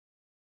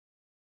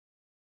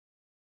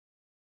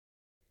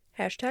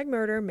Hashtag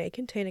murder may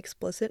contain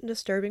explicit and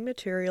disturbing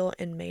material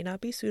and may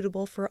not be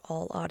suitable for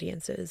all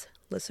audiences.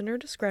 Listener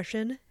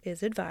discretion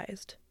is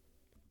advised.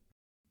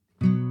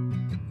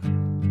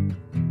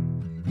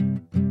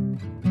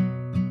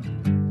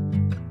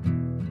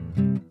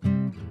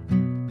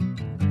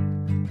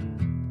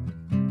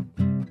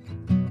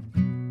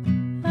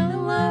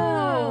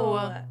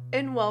 Hello,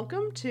 and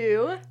welcome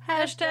to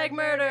Hashtag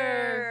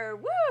murder!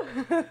 Woo!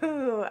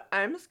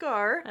 I'm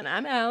Scar. And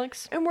I'm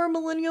Alex. And we're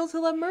millennials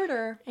who love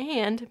murder.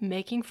 And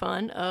making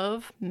fun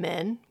of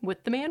men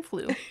with the man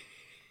flu.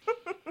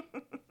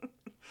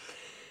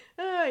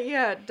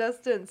 Yeah,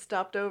 Dustin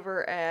stopped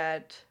over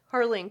at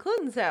Harley and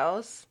Clinton's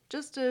house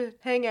just to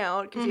hang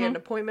out because he had an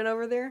appointment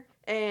over there.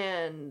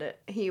 And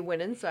he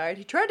went inside.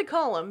 He tried to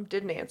call him,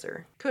 didn't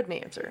answer. Couldn't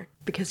answer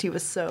because he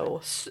was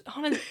so...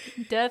 On his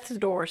death's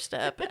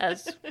doorstep,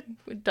 as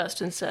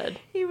Dustin said.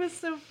 He was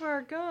so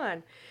far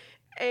gone.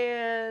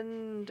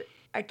 And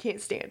I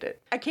can't stand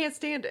it. I can't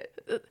stand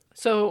it.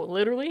 So,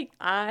 literally,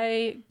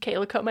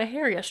 Kayla cut my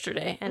hair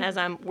yesterday, and as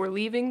we're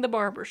leaving the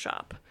barber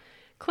shop,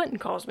 Clinton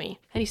calls me,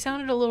 and he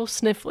sounded a little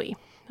sniffly.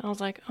 I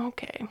was like,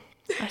 okay,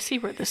 I see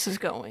where this is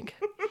going.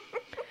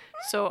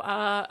 So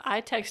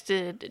I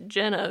texted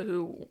Jenna,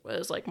 who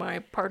was like my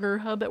partner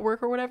hub at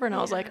work or whatever, and I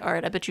was like, all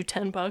right, I bet you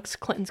 $10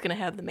 Clinton's going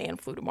to have the man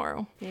flu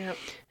tomorrow. Yep.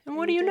 And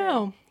what do you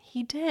know?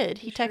 He did.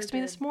 He texted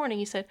me this morning.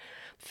 He said,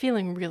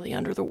 feeling really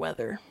under the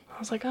weather. I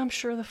was like, I'm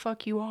sure the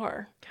fuck you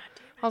are. God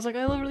damn it. I was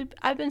like,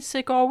 I've been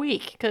sick all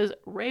week because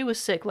Ray was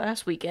sick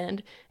last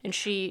weekend, and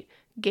she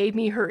gave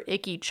me her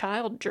icky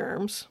child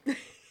germs.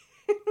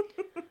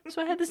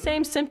 So I had the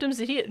same symptoms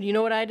that he had. You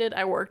know what I did?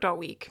 I worked all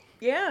week.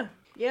 Yeah.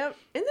 Yep.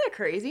 Isn't that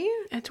crazy?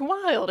 It's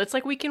wild. It's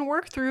like we can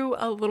work through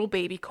a little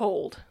baby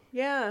cold.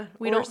 Yeah.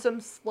 Or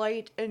some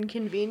slight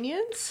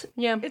inconvenience.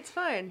 Yeah. It's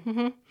fine.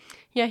 Mm-hmm.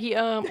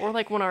 Yeah, or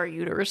like when our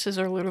uteruses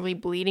are literally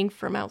bleeding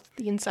from out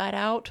the inside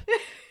out.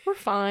 We're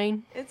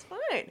fine. It's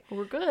fine.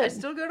 We're good. I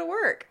still go to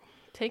work.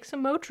 Take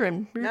some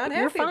Motrin. Not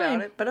happy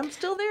about it, but I'm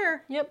still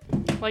there. Yep.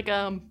 Like,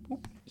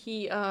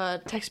 he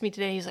texted me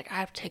today. He's like, I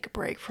have to take a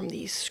break from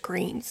these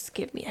screens. It's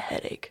giving me a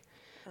headache.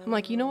 I'm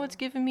like, you know what's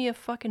giving me a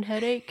fucking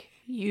headache?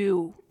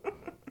 You.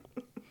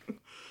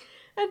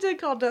 I did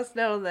call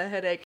Dustin out on the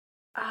headache.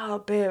 Oh,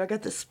 babe, I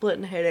got this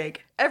splitting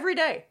headache. Every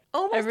day.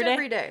 Almost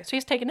every day. So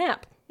he's taking a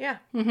nap. Yeah.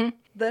 Mm-hmm.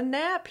 The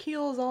nap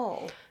heals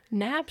all.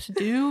 Naps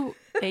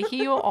they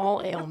heal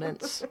all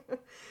ailments.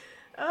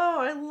 Oh,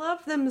 I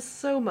love them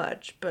so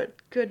much, but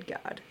good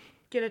God.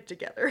 Get it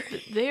together.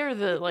 They are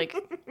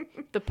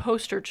the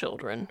poster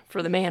children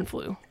for the man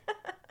flu.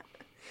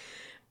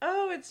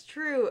 Oh, it's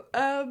true.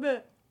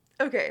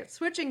 Okay,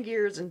 switching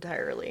gears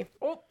entirely.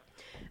 Oh.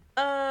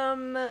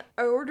 I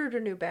ordered a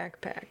new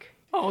backpack.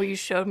 Oh, you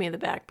showed me the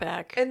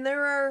backpack. And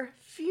there are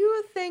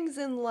few things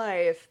in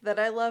life that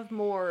I love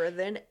more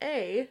than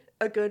A,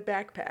 a good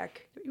backpack.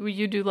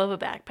 You do love a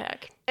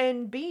backpack.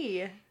 And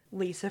B,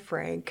 Lisa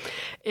Frank.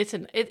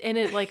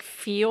 It like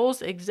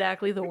feels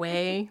exactly the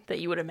way that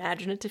you would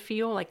imagine it to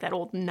feel, like that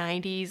old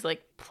 90s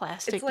like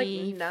plasticky. It's like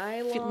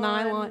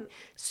nylon.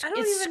 I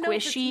don't even know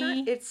if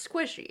it's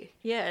squishy.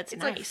 Yeah, it's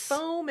nice. Like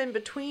foam in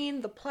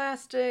between the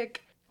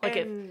plastic.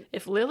 Like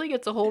if Lily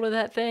gets a hold of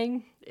that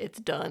thing, it's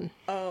done.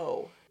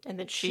 Oh. And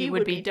then she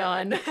would be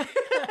done. I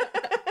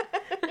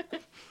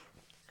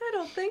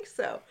don't think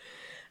so.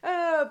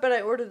 But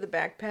I ordered the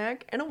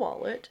backpack and a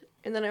wallet.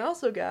 And then I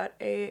also got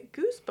a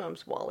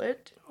Goosebumps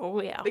wallet.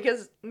 Oh, yeah.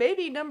 Because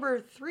maybe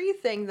number 3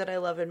 thing that I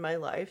love in my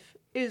life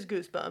is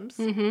Goosebumps.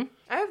 Mm-hmm.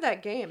 I have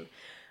that game.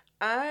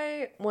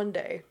 One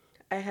day,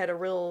 I had a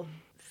real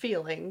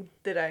feeling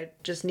that I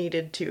just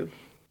needed to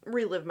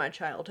relive my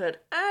childhood,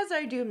 as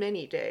I do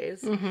many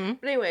days. Mm-hmm.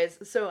 But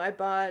anyways, so I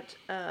bought,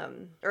 I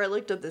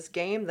looked up this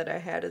game that I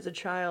had as a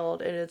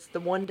child, and it's the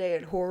One Day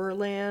at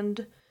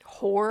Horrorland.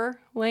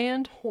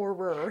 Horrorland?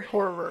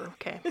 Horror.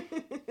 Okay.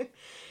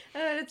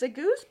 And it's a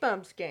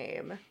Goosebumps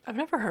game. I've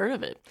never heard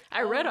of it.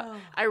 I read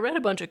a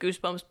bunch of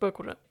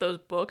Goosebumps those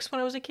books when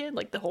I was a kid,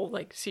 like the whole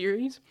like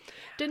series.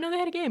 Didn't know they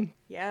had a game.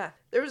 Yeah,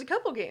 there was a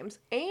couple games.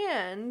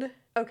 And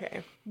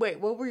okay, wait,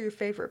 what were your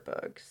favorite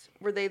books?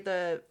 Were they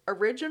the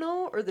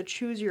original or the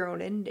Choose Your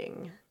Own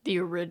Ending? The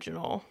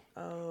original.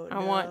 Oh, no.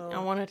 I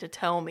wanted to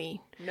tell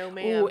me. No,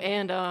 ma'am. Ooh,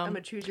 and I'm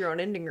a Choose Your Own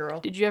Ending girl.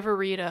 Did you ever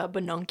read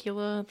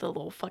Banuncula, the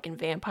little fucking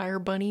vampire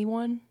bunny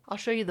one? I'll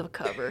show you the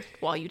cover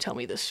while you tell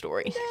me this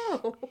story.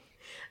 No,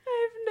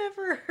 I've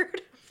never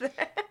heard of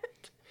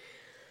that.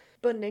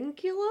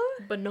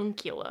 Banuncula?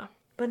 Banuncula.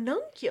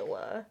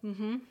 Banuncula?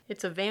 Mm-hmm.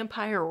 It's a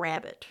vampire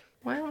rabbit.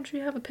 Why don't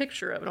you have a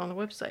picture of it on the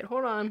website?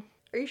 Hold on.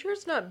 Are you sure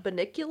it's not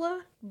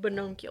Banicula?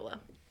 Banuncula.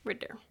 Right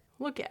there.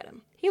 Look at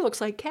him. He looks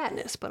like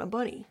Katniss, but a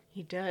bunny.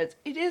 He does.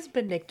 It is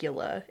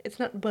Banicula. It's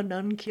not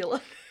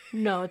Banuncula.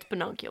 No, it's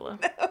Banuncula.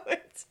 No,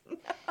 it's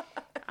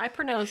not. I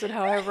pronounce it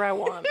however I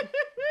want.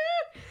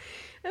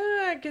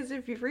 Because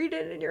if you read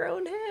it in your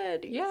own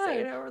head, you can say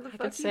it however the fuck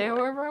you want. I can say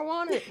however I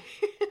want it.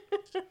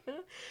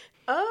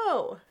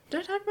 Oh,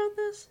 did I talk about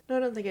this? No, I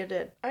don't think I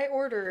did. I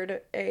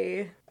ordered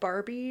a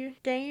Barbie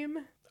game.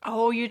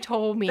 Oh, you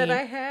told me. that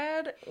I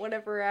had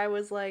whenever I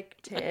was like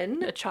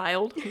 10. A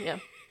child? Yeah.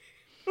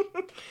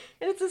 And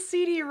it's a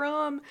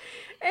CD-ROM.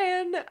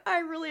 And I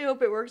really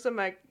hope it works on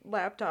my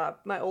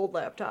laptop, my old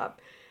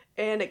laptop.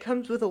 And it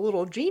comes with a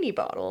little genie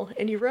bottle.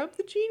 And you rub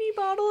the genie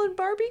bottle and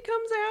Barbie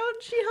comes out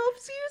and she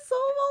helps you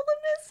solve all the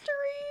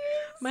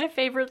mysteries. My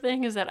favorite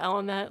thing is that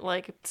on that,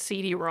 like,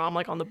 CD-ROM,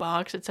 like, on the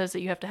box, it says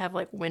that you have to have,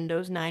 like,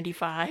 Windows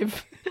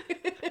 95.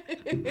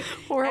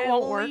 Or it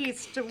won't work. At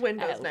least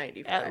Windows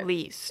 95. At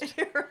least.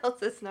 Or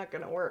else it's not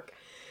going to work.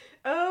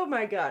 Oh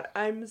my god,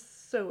 I'm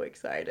so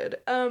excited.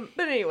 But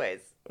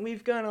anyways,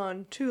 we've gone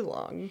on too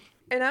long.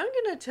 And I'm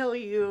going to tell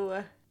you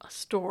A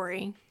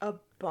story. a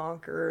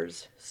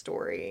bonkers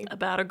story.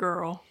 About a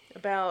girl.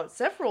 About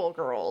several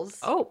girls.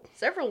 Oh.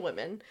 Several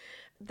women.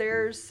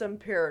 There's some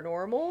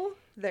paranormal.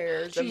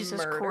 There's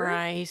Jesus a murder.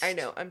 Christ. I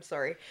know, I'm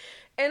sorry.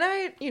 And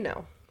I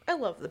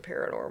love the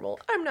paranormal.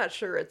 I'm not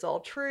sure it's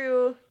all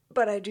true,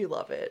 but I do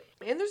love it.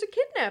 And there's a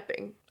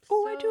kidnapping.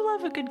 Oh, I do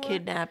love a good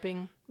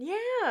kidnapping.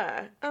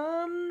 Yeah.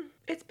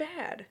 It's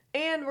bad.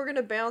 And we're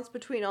gonna bounce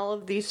between all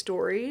of these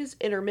stories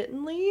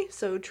intermittently,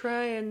 so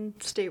try and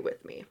stay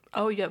with me.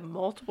 Oh, you have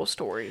multiple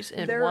stories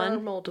in There one? are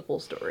multiple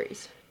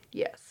stories.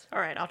 Yes. All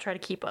right, I'll try to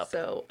keep up.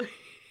 So,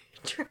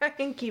 try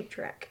and keep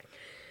track.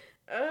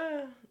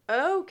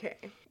 Okay.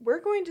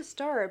 We're going to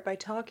start by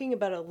talking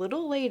about a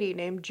little lady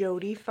named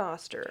Jodie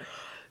Foster.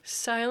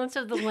 Silence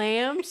of the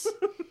Lambs?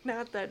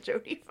 Not that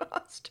Jodie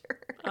Foster.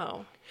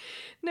 Oh.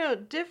 No,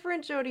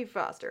 different Jodie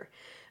Foster.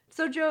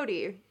 So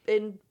Jodie,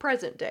 in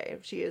present day,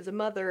 she is a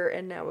mother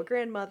and now a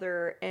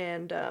grandmother,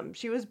 and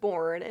she was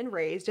born and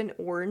raised in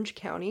Orange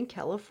County,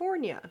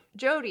 California.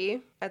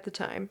 Jodie, at the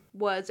time,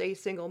 was a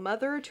single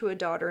mother to a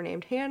daughter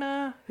named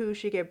Hannah, who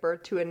she gave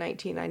birth to in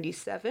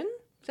 1997.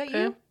 Is that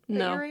you? Is that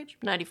No, your age?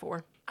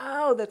 94.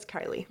 Oh, that's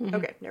Kylie.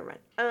 Okay, never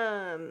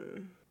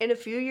mind. In a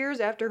few years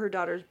after her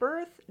daughter's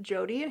birth,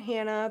 Jodie and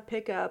Hannah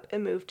pick up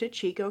and move to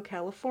Chico,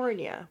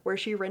 California, where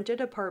she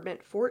rented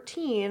apartment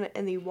 14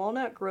 in the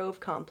Walnut Grove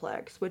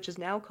complex, which is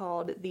now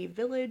called the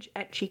Village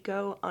at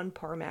Chico on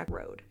Parmac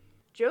Road.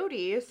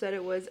 Jodie said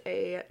it was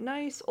a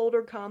nice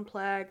older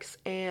complex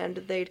and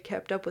they'd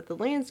kept up with the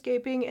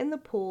landscaping and the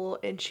pool,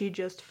 and she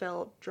just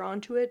felt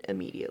drawn to it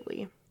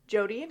immediately.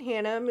 Jodie and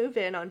Hannah move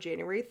in on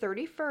January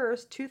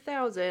 31st,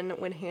 2000,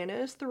 when Hannah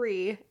is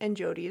 3 and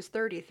Jodie is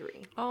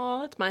 33.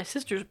 Oh, that's my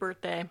sister's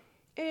birthday.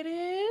 It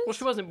is? Well,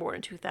 she wasn't born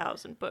in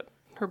 2000, but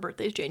her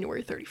birthday is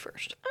January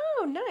 31st.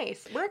 Oh,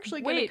 nice. We're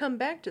actually going to Wait. come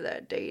back to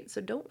that date,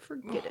 so don't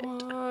forget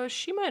it.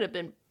 She might have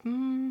been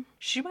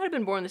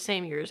born the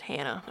same year as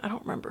Hannah. I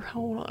don't remember.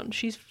 Hold on.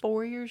 She's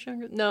 4 years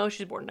younger. No,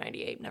 she's born in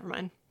 98. Never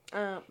mind.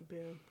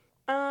 Boom.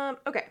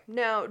 Okay.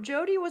 Now,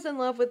 Jodie was in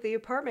love with the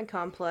apartment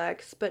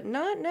complex, but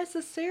not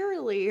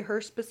necessarily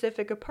her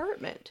specific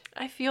apartment.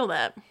 I feel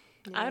that.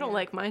 I don't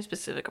like my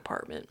specific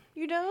apartment.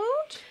 You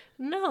don't?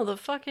 No, the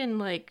fucking,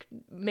 like,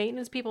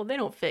 maintenance people, they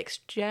don't fix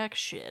jack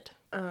shit.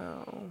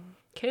 Oh.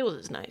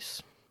 Kayla's is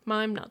nice.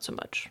 Mine, not so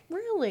much.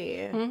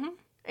 Really? Mm-hmm.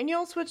 And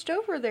y'all switched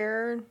over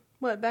there,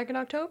 what, back in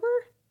October?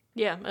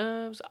 Yeah,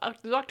 it was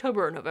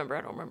October or November,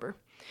 I don't remember.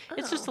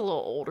 It's just a little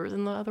older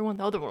than the other one.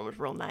 The other one was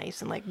real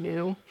nice and, like,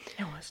 new.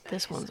 It was nice.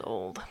 This one's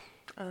old.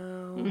 Oh.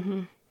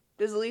 Mm-hmm.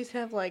 Does it at least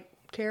have, like,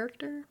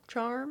 character,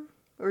 charm?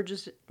 Or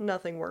just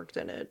nothing worked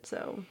in it,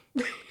 so...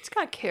 It's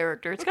got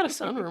character. It's got a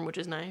sunroom, which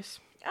is nice.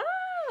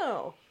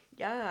 Oh,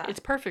 yeah. It's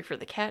perfect for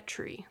the cat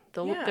tree.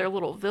 Yeah. Their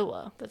little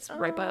villa that's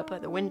right up by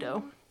the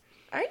window.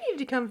 I need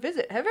to come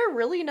visit. Have I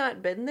really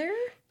not been there?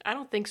 I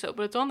don't think so,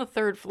 but it's on the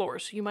 3rd floor,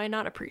 so you might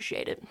not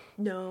appreciate it.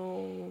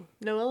 No.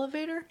 No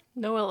elevator?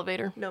 No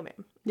elevator. No,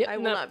 ma'am. Yep, I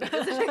will no. not be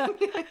visiting.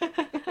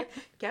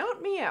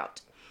 Count me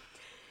out.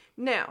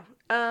 Now,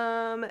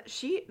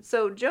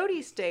 so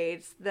Jodie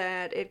states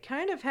that it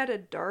kind of had a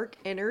dark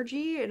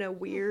energy and a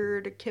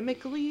weird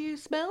chemically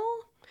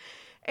smell.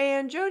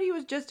 And Jodie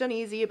was just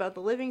uneasy about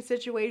the living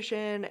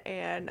situation,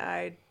 and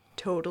I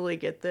totally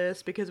get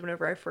this because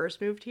whenever I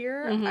first moved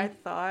here, I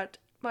thought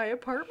my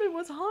apartment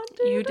was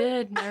haunted. You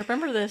did. I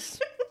remember this.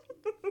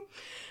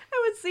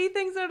 I would see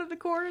things out of the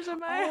corners of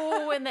my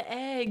Oh, and the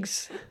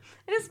eggs.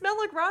 and it smelled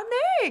like rotten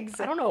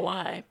eggs. I don't know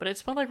why, but it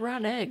smelled like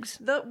rotten eggs.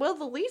 The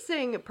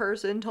leasing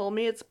person told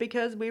me it's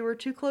because we were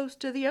too close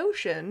to the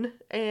ocean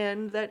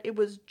and that it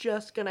was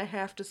just gonna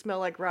have to smell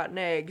like rotten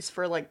eggs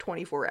for like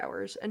 24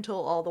 hours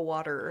until all the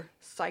water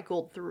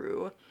cycled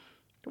through.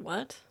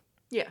 What?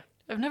 Yeah.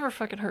 I've never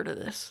fucking heard of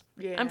this.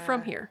 Yeah. I'm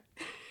from here.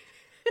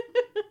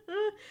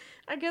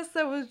 I guess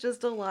that was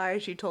just a lie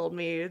she told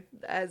me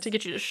as To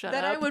get you to shut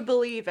that up. I would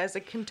believe as a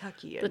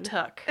Kentuckian. The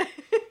tuck.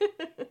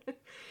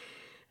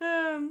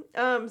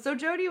 So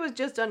Jodie was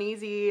just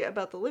uneasy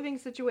about the living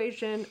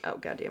situation. Oh,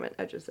 God damn it.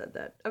 I just said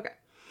that. Okay.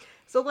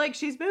 So, like,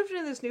 she's moved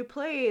into this new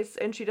place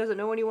and she doesn't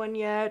know anyone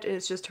yet, and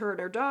it's just her and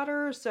her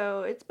daughter,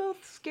 so it's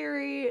both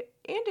scary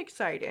and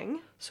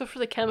exciting. So for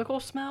the chemical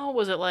smell,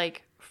 was it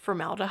like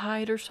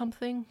formaldehyde or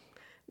something?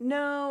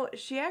 No,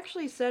 she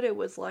actually said it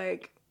was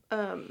like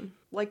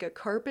a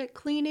carpet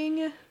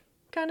cleaning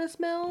kind of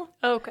smell.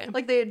 Okay.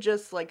 Like they had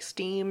just, like,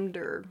 steamed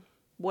or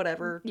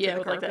whatever. Yeah, to the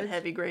with like that carpets.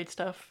 heavy grade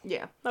stuff.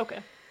 Yeah. Okay.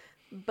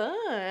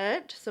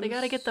 But They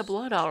gotta get the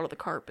blood out of the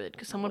carpet,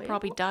 because someone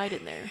probably Well. died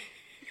in there.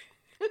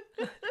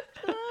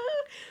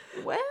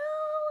 Well,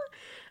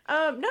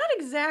 not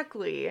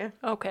exactly.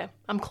 Okay.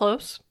 I'm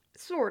close.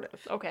 Sort of.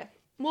 Okay.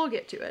 We'll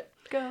get to it.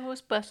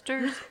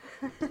 Ghostbusters.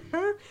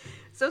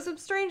 So some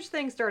strange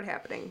things start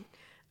happening.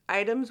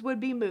 Items would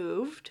be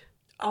moved.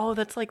 Oh,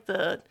 that's like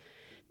the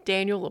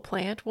Daniel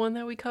LaPlante one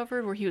that we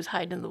covered, where he was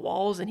hiding in the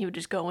walls and he would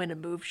just go in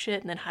and move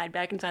shit and then hide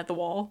back inside the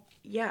wall.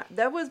 Yeah,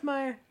 that was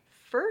my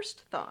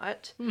first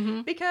thought.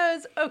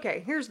 Because,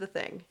 okay, here's the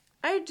thing.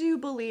 I do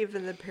believe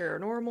in the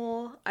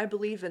paranormal. I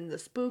believe in the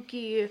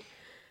spooky.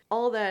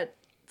 All that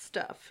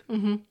stuff.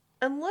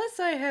 Unless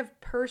I have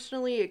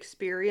personally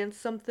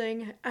experienced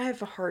something, I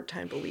have a hard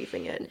time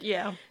believing it.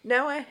 Yeah.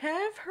 Now, I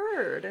have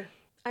heard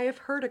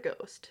a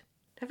ghost.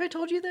 Have I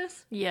told you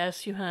this?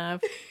 Yes, you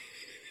have.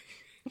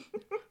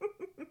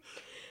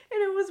 And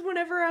it was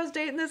whenever I was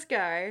dating this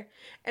guy,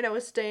 and I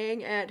was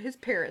staying at his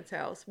parents'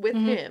 house with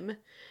him,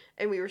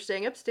 and we were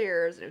staying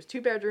upstairs, and it was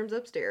 2 bedrooms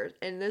upstairs,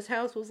 and this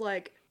house was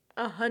like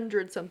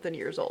 100-something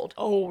years old.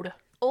 Old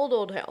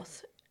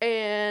house.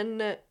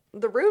 And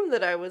the room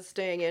that I was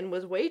staying in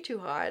was way too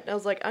hot, and I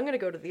was like, I'm gonna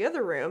go to the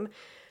other room.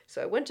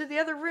 So I went to the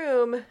other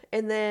room,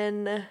 and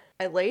then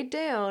I laid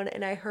down,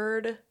 and I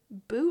heard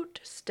boot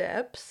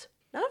steps.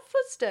 Not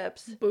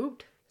footsteps.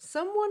 Boot.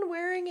 Someone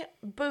wearing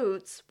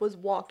boots was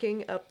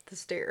walking up the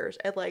stairs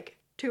at like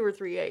 2 or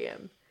 3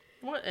 a.m.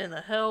 What in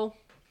the hell?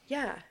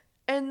 Yeah.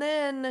 And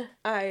then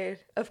I,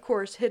 of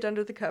course, hid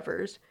under the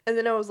covers. And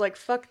then I was like,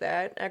 fuck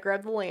that. I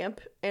grabbed the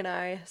lamp and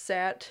I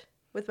sat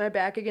with my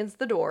back against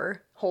the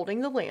door,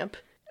 holding the lamp.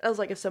 I was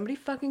like, if somebody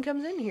fucking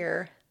comes in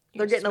here,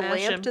 they're getting a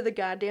lamp to the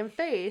goddamn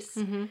face.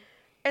 And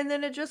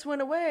then it just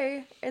went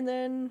away. And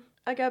then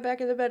I got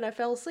back in the bed and I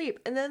fell asleep.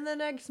 And then the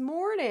next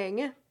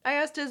morning, I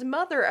asked his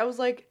mother, I was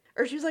like,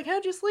 or she was like,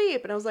 how'd you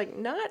sleep? And I was like,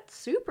 not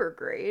super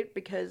great,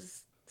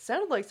 because it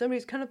sounded like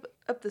somebody's kind of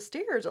up the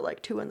stairs at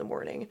like 2 in the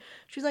morning.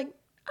 She's like,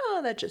 oh,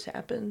 that just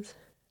happens.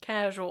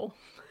 Casual.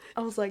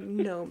 I was like,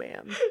 no,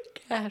 ma'am.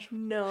 Casual.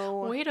 No.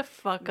 Way to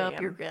fuck up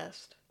ma'am. your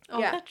guest. Oh,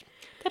 Yeah.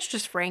 that's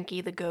just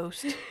Frankie the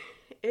ghost.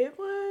 It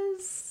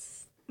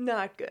was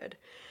not good.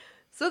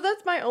 So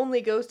that's my only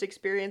ghost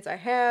experience I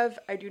have.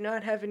 I do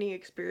not have any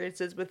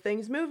experiences with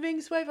things moving,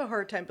 so I have a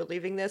hard time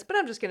believing this, but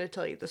I'm just going to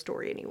tell you the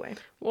story anyway.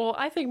 Well,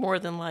 I think more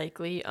than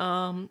likely,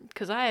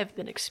 because I have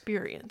been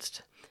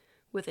experienced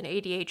with an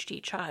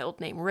ADHD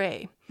child named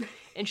Ray,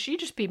 and she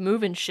just be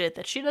moving shit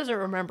that she doesn't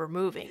remember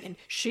moving, and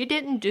she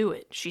didn't do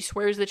it. She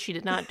swears that she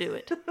did not do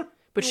it,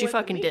 but she wasn't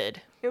fucking me.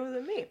 did. It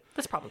wasn't me.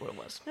 That's probably what it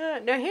was. Now,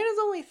 Hannah's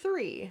only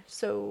 3,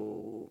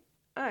 so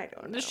I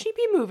don't know. Does she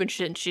be moving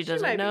shit and she might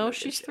doesn't be know? moving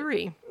She's shit.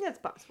 3. That's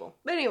possible.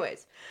 But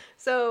anyways,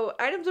 so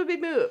items would be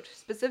moved.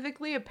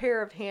 Specifically, a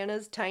pair of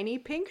Hannah's tiny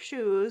pink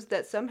shoes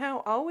that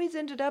somehow always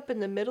ended up in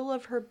the middle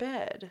of her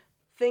bed.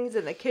 Things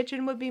in the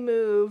kitchen would be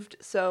moved,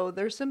 so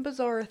there's some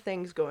bizarre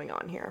things going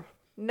on here.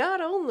 Not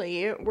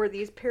only were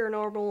these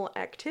paranormal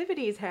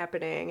activities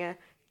happening,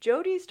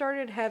 Jody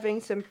started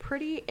having some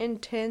pretty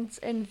intense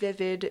and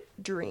vivid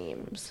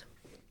dreams.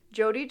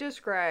 Jody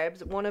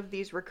describes one of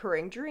these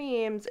recurring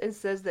dreams and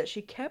says that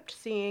she kept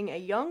seeing a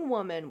young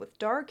woman with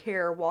dark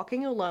hair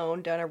walking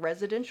alone down a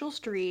residential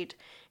street,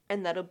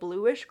 and that a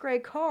bluish-gray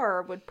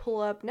car would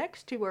pull up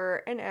next to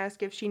her and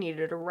ask if she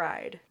needed a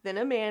ride. Then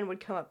a man would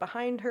come up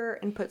behind her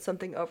and put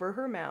something over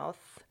her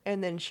mouth,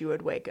 and then she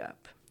would wake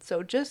up.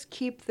 So just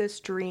keep this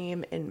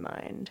dream in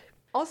mind.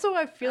 Also,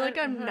 I feel like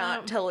I'm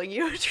not telling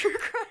you a true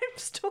crime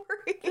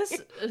story.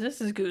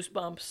 This is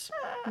Goosebumps,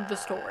 the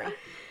story.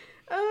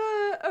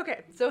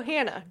 Okay, so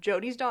Hannah,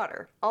 Jody's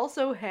daughter,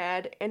 also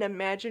had an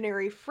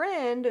imaginary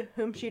friend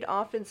whom she'd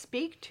often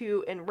speak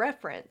to in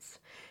reference.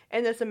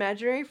 And this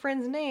imaginary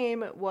friend's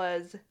name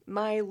was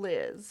My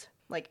Liz.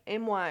 Like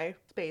M-Y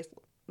space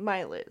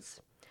My Liz.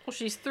 Well,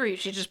 she's 3.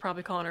 She's just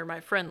probably calling her my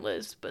friend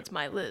Liz, but it's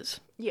my Liz.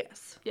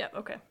 Yes. Yeah,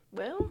 okay.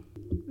 Well,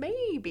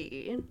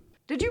 maybe.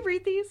 Did you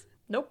read these?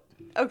 Nope.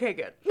 Okay,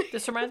 good.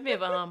 This reminds me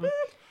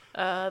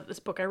of this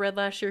book I read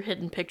last year,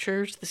 Hidden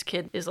Pictures. This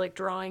kid is like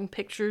drawing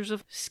pictures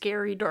of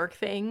scary, dark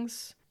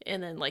things,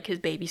 and then like his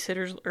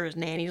babysitters or his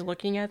nanny's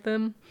looking at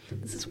them.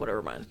 This is what it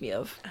reminds me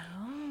of.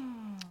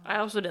 Oh. I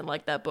also didn't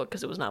like that book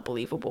because it was not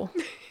believable.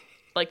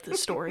 Like the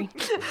story.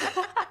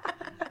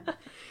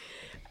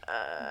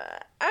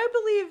 I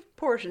believe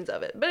portions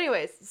of it. But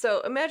anyways,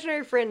 so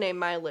imaginary friend named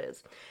My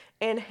Liz.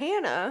 And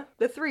Hannah,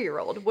 the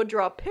 3-year-old, would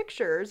draw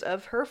pictures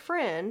of her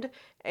friend,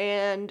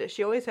 and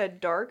she always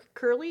had dark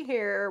curly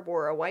hair,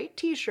 wore a white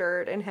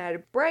t-shirt, and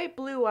had bright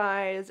blue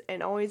eyes,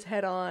 and always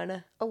had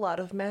on a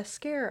lot of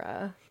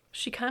mascara.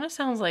 She kind of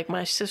sounds like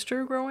my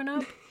sister growing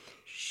up.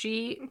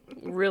 She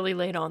really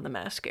laid on the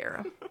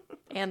mascara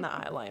and the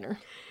eyeliner.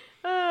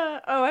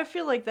 I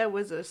feel like that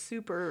was a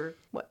super,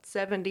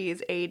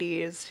 70s,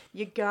 80s.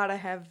 You gotta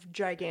have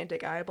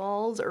gigantic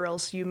eyeballs, or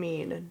else you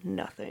mean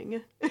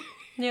nothing.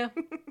 Yeah.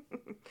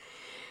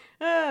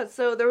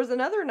 So there was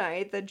another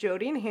night that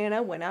Jody and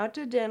Hannah went out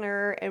to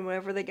dinner, and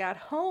whenever they got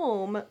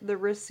home, the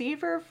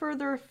receiver for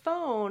their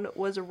phone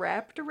was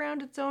wrapped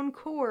around its own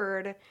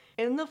cord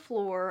in the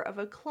floor of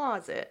a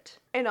closet.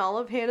 And all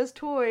of Hannah's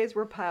toys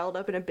were piled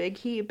up in a big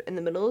heap in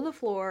the middle of the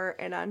floor,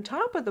 and on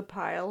top of the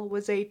pile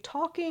was a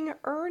talking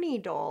Ernie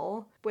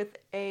doll with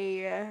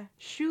a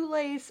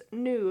shoelace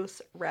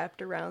noose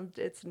wrapped around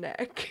its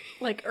neck.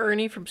 Like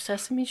Ernie from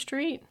Sesame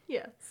Street?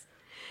 Yes.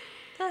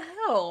 The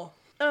hell?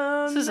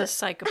 This is a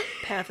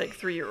psychopathic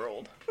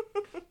 3-year-old.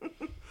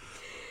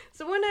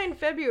 So one night in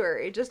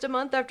February, just a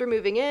month after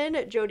moving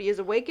in, Jody is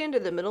awakened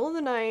in the middle of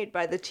the night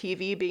by the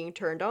TV being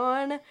turned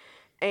on,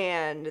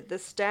 and the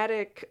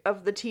static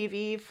of the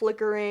TV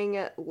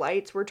flickering,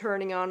 lights were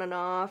turning on and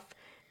off,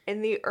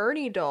 and the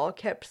Ernie doll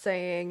kept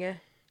saying,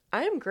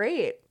 "I'm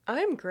great,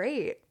 I'm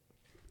great,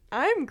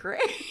 I'm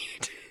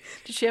great."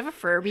 Did she have a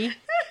Furby?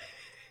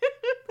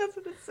 That's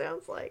what it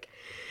sounds like.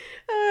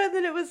 And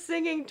then it was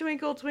singing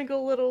Twinkle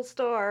Twinkle Little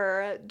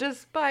Star,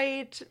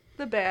 despite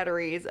the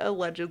batteries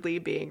allegedly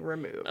being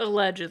removed.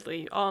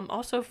 Allegedly.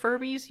 Also,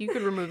 Furbies, you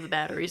could remove the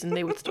batteries and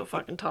they would still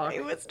fucking talk. They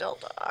would still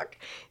talk.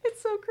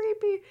 It's so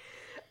creepy.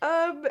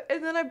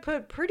 And then I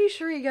put, pretty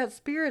sure you got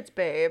spirits,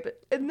 babe.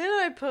 And then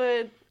I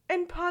put,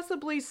 and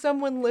possibly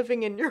someone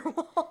living in your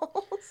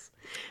walls.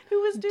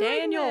 Who was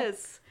doing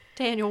this?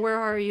 Daniel, where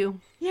are you?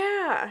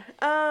 Yeah.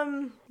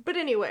 But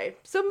anyway,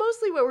 so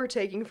mostly what we're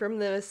taking from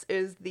this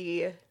is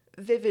the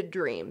vivid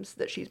dreams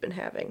that she's been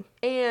having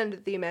and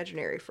the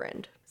imaginary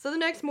friend. So the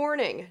next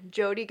morning,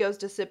 Jody goes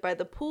to sit by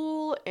the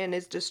pool and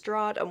is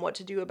distraught on what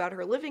to do about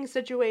her living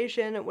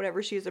situation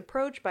whenever she is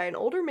approached by an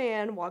older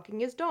man walking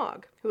his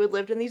dog who had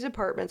lived in these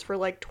apartments for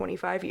like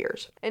 25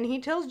 years. And he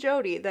tells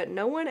Jody that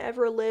no one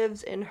ever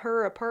lives in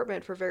her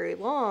apartment for very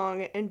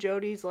long, and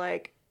Jody's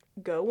like,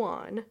 "Go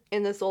on."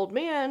 And this old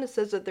man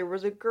says that there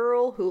was a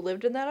girl who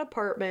lived in that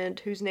apartment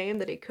whose name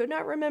that he could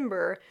not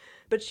remember,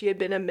 but she had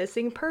been a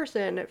missing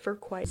person for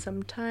quite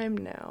some time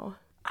now.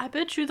 I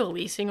bet you the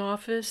leasing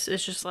office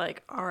is just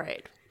like, all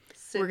right,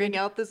 Sending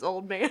out this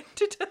old man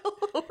to tell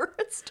horror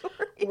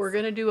stories. We're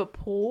going to do a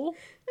pool,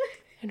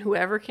 and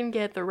whoever can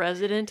get the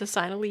resident to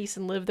sign a lease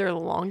and live there the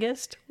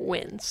longest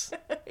wins.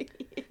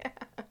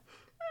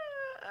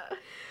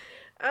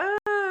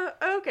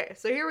 Okay,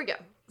 so here we go.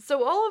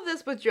 So all of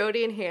this with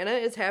Jody and Hannah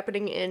is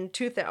happening in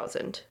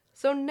 2000.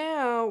 So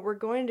now we're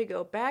going to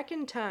go back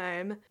in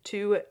time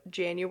to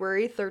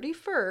January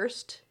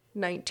 31st,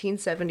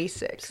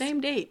 1976.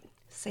 Same date.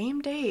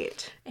 Same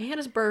date.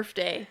 Hannah's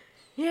birthday.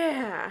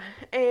 Yeah,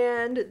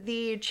 and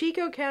the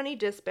Chico County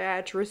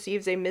Dispatch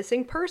receives a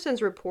missing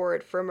persons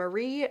report from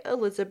Marie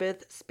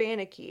Elizabeth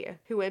Spanicky,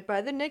 who went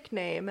by the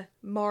nickname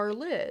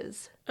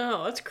Marliz.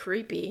 Oh, that's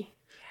creepy.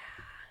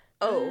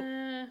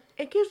 Oh,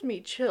 it gives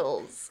me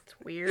chills. It's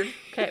weird.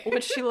 Okay,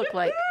 what'd she look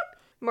like?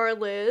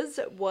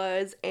 Marliz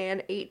was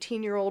an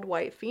 18-year-old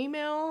white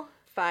female,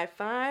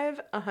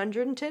 5'5",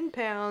 110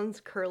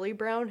 pounds, curly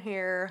brown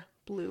hair,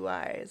 blue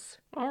eyes.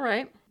 All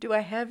right. Do I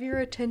have your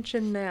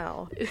attention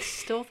now? I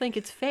still think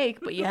it's fake,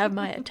 but you have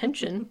my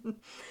attention.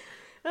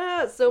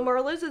 So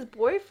Marliz's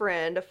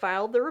boyfriend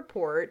filed the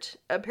report.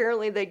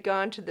 Apparently they'd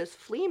gone to this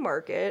flea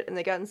market and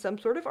they got in some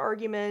sort of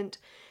argument,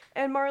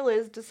 and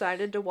Marliz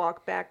decided to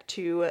walk back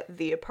to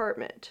the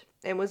apartment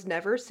and was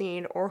never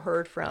seen or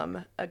heard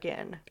from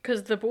again.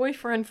 Because the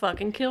boyfriend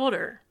fucking killed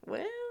her.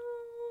 Well,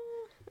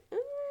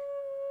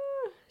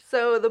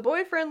 so the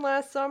boyfriend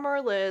last saw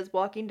Marliz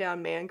walking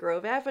down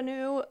Mangrove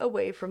Avenue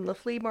away from the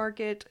flea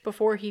market.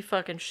 Before he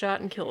fucking shot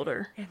and killed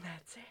her. And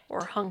that's it.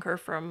 Or hung her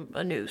from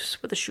a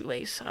noose with a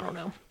shoelace. I don't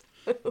know.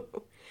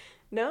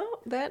 No,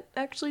 that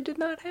actually did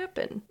not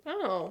happen.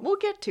 Oh. We'll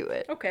get to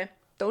it. Okay.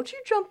 Don't you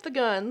jump the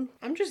gun.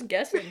 I'm just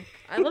guessing.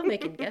 I love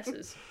making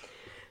guesses.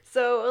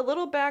 So, a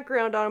little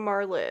background on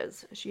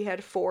Marliz. She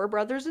had 4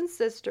 brothers and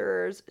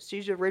sisters.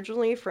 She's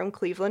originally from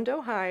Cleveland,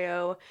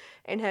 Ohio,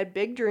 and had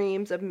big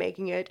dreams of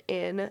making it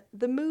in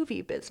the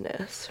movie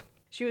business.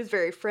 She was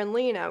very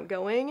friendly and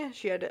outgoing.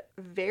 She had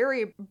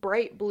very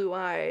bright blue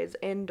eyes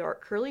and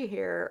dark curly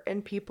hair,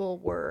 and people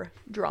were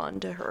drawn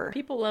to her.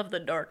 People love the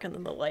dark and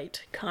then the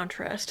light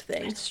contrast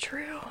thing. It's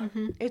true.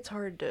 Mm-hmm. It's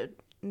hard to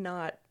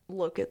not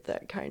look at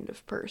that kind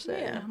of person.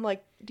 Yeah. I'm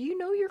like, do you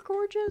know you're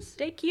gorgeous?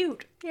 Stay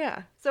cute.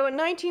 Yeah. So in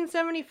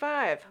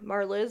 1975,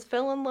 Marliz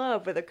fell in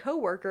love with a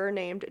coworker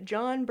named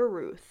John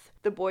Baruth,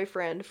 the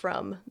boyfriend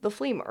from the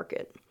flea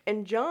market.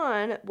 And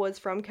John was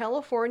from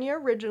California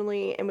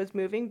originally and was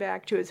moving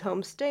back to his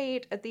home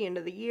state at the end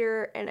of the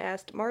year and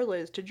asked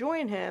Marliz to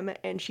join him,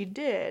 and she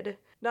did.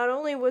 Not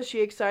only was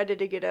she excited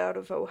to get out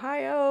of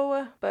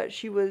Ohio, but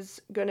she was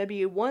going to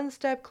be one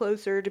step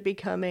closer to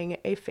becoming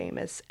a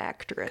famous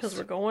actress. Because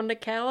we're going to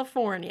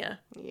California.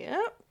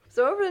 Yep.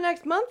 So over the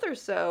next month or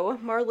so,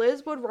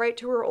 Marliz would write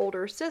to her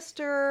older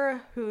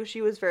sister, who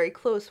she was very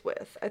close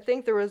with. I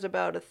think there was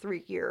about a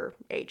 3-year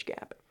age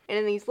gap. And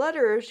in these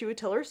letters, she would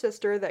tell her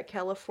sister that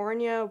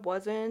California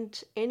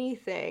wasn't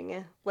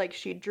anything like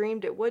she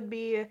dreamed it would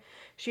be.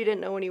 She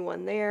didn't know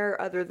anyone there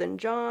other than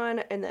John,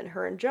 and that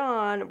her and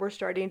John were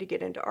starting to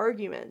get into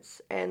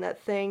arguments, and that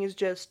things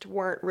just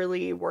weren't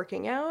really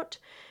working out,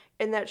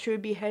 and that she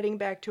would be heading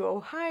back to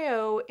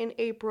Ohio in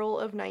April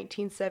of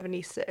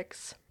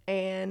 1976.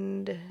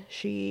 And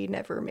she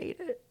never made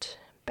it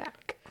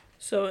back.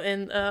 So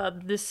in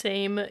the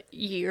same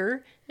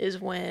year is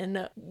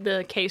when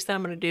the case that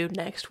I'm going to do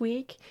next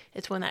week,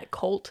 it's when that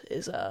cult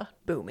is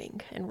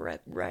booming and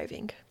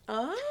reviving.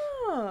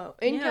 Oh,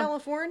 in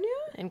California?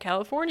 In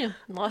California,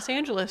 in Los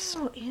Angeles.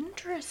 Oh,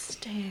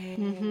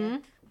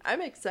 interesting.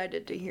 I'm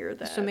excited to hear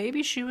that. So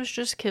maybe she was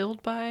just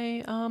killed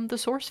by the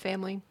Source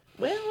family.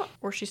 Well,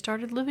 or she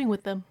started living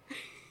with them.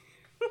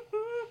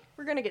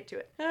 We're going to get to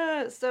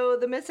it. So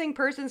the missing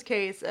persons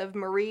case of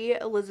Marie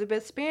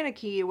Elizabeth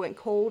Spanicky went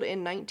cold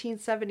in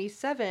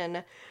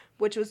 1977,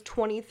 which was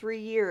 23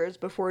 years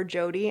before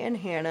Jody and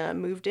Hannah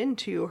moved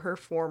into her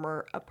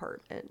former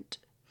apartment.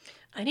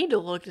 I need to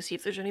look to see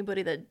if there's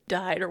anybody that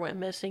died or went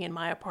missing in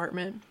my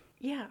apartment.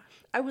 Yeah,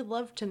 I would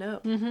love to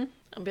know.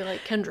 I'll be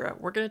like, Kendra,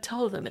 we're going to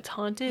tell them it's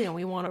haunted and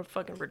we want a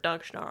fucking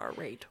reduction on our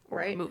rate. Or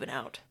Right. We're moving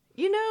out.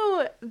 You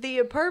know, the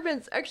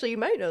apartments, actually, you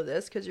might know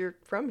this because you're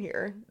from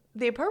here.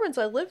 The apartments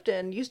I lived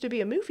in used to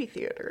be a movie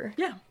theater.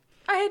 Yeah.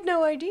 I had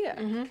no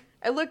idea.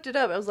 I looked it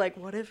up. I was like,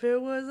 what if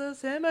it was a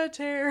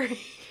cemetery?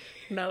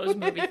 No, it was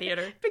movie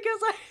theater. Because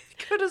I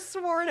could have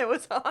sworn it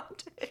was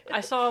haunted. I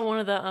saw one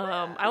of the,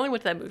 I only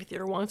went to that movie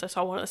theater once. I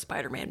saw one of the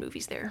Spider-Man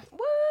movies there.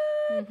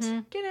 What?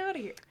 Get out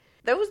of here.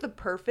 That was the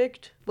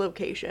perfect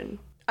location.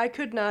 I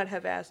could not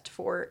have asked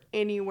for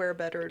anywhere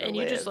better to live. And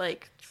you just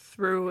like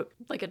threw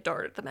like a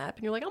dart at the map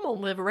and you're like, I'm going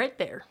to live right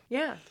there.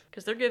 Yeah.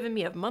 Because they're giving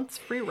me a month's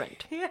free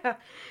rent. Yeah.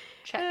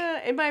 Check.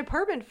 And my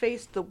apartment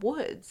faced the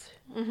woods.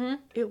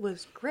 It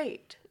was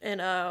great.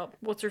 And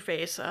what's her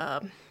face?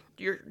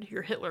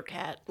 Your Hitler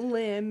cat.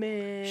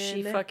 Lemon.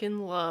 She fucking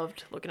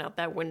loved looking out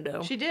that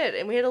window. She did.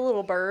 And we had a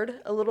little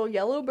bird, a little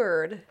yellow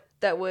bird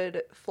that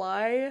would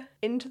fly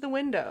into the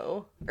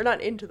window. Or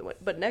not into the window,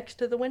 but next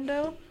to the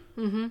window.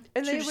 And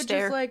She they just would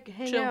stare. just like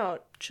hang Chill.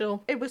 out.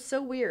 Chill. It was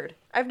so weird.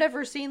 I've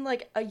never seen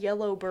like a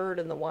yellow bird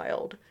in the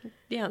wild.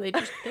 Yeah, they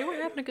were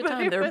having a good But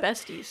time. it They were was-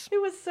 besties.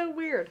 It was so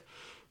weird.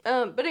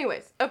 But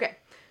anyways, okay.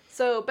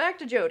 So back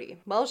to Jody.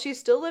 While she's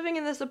still living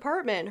in this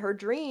apartment, her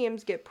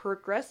dreams get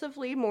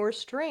progressively more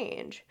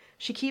strange.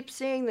 She keeps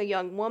seeing the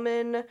young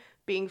woman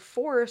being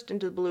forced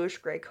into the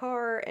bluish-gray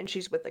car, and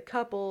she's with a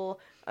couple,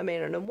 a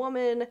man and a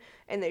woman,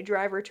 and they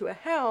drive her to a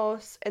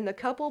house, and the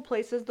couple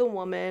places the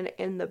woman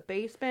in the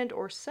basement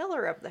or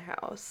cellar of the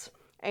house.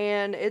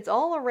 And it's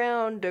all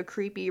around a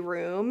creepy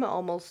room,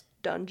 almost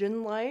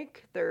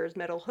dungeon-like. There's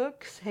metal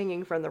hooks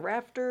hanging from the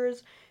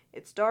rafters.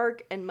 It's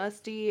dark and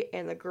musty,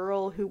 and the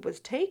girl who was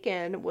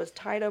taken was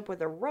tied up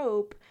with a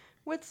rope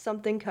with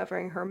something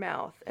covering her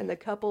mouth. And the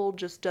couple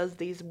just does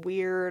these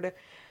weird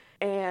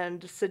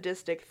and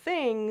sadistic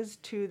things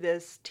to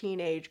this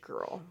teenage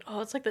girl.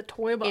 Oh, it's like the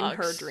toy box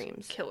her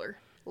dreams. killer.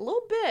 A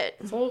little bit.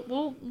 It's a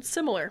little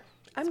similar.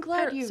 I'm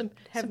glad you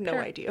have no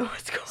par- idea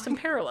what's going on. Some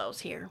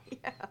parallels here.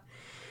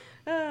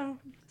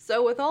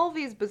 So with all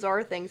these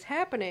bizarre things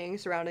happening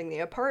surrounding the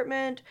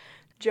apartment,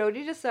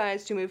 Jody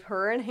decides to move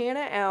her and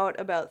Hannah out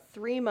about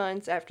 3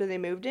 months after they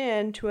moved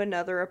in to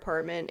another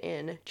apartment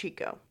in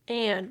Chico.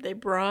 And they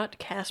brought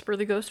Casper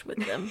the Ghost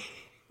with them.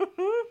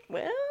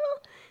 Well,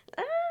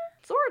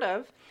 sort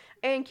of.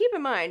 And keep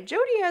in mind,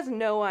 Jody has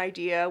no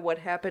idea what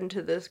happened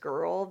to this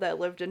girl that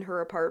lived in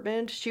her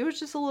apartment. She was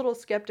just a little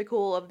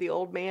skeptical of the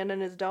old man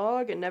and his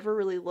dog and never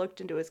really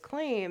looked into his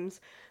claims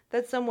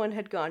that someone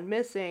had gone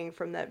missing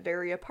from that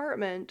very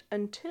apartment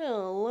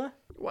until...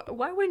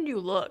 Why wouldn't you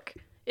look?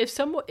 If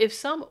some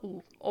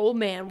old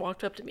man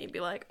walked up to me and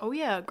be like, oh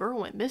yeah, a girl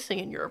went missing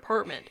in your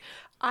apartment,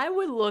 I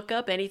would look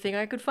up anything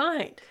I could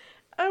find.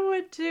 I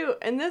would too.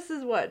 And this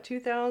is what,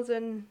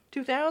 2000?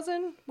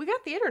 We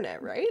got the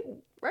internet, right?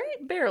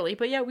 Right? Barely,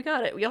 but yeah, we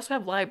got it. We also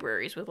have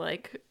libraries with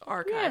like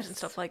archives Yes. and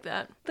stuff like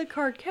that. The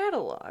card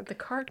catalog. The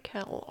card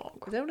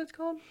catalog. Is that what it's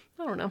called?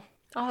 I don't know.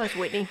 I'll ask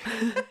Whitney.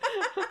 I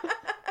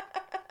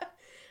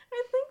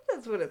think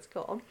that's what it's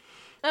called.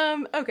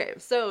 Okay,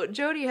 so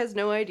Jody has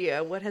no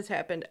idea what has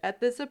happened at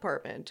this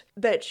apartment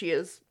that she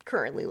is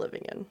currently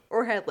living in,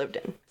 or had lived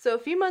in. So a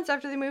few months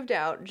after they moved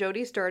out,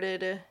 Jody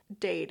started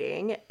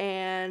dating,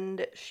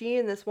 and she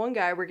and this one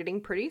guy were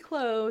getting pretty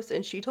close,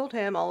 and she told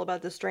him all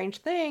about the strange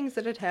things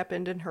that had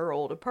happened in her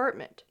old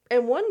apartment.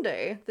 And one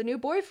day, the new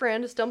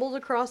boyfriend stumbles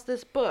across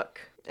this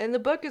book, and the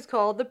book is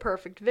called The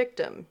Perfect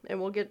Victim, and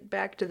we'll get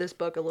back to this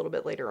book a little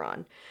bit later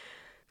on.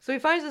 So he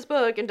finds this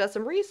book and does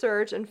some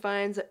research and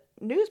finds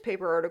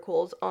newspaper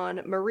articles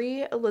on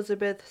Marie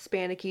Elizabeth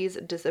Spanicky's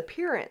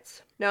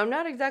disappearance. Now, I'm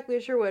not exactly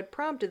sure what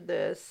prompted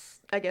this.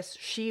 I guess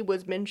she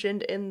was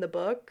mentioned in the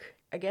book,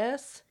 I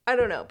guess. I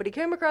don't know, but he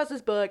came across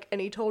this book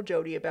and he told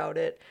Jody about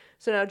it.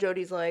 So now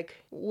Jody's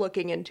like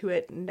looking into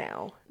it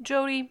now.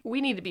 Jody, we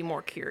need to be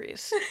more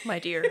curious, my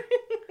dear.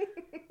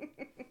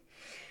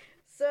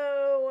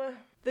 So,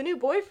 the The new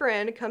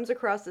boyfriend comes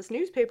across this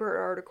newspaper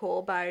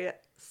article by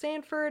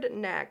Sanford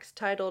Nax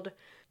titled,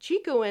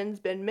 Chico's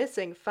been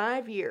missing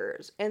 5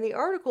 years, and the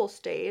article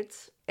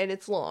states, and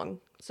it's long,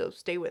 so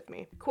stay with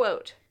me,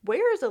 quote,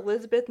 "Where is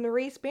Elizabeth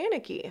Marie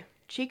Spanicky?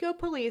 Chico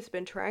police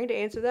been trying to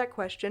answer that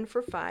question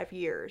for 5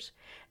 years,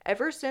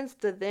 ever since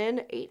the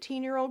then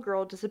 18-year-old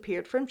girl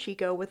disappeared from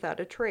Chico without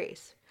a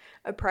trace.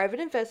 A private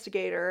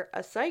investigator,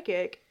 a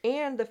psychic,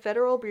 and the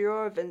Federal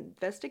Bureau of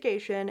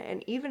Investigation,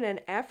 and even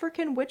an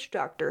African witch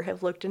doctor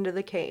have looked into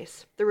the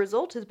case. The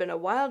result has been a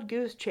wild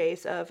goose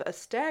chase of a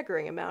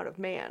staggering amount of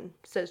man,"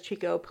 says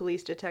Chico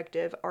Police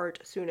Detective Art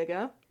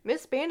Suniga.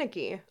 Miss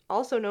Spanicky,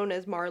 also known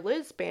as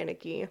Marliz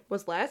Spanicky,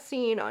 was last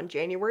seen on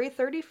January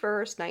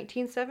 31st,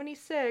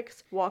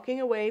 1976,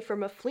 walking away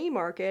from a flea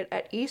market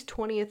at East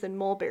 20th and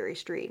Mulberry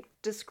Street.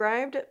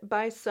 Described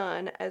by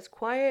Sun as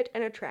quiet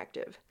and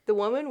attractive. The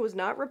woman was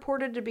not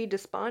reported to be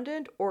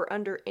despondent or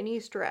under any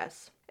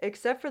stress.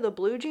 Except for the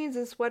blue jeans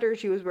and sweater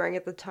she was wearing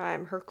at the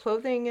time, her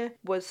clothing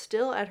was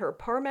still at her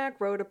Parmack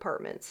Road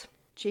apartments.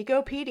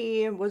 Chico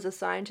PD was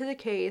assigned to the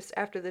case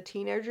after the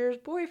teenager's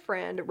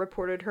boyfriend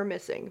reported her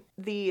missing.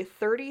 The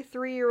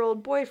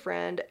 33-year-old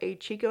boyfriend, a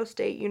Chico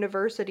State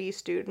University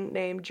student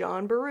named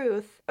John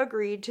Baruth,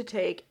 agreed to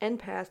take and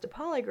passed a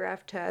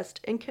polygraph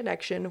test in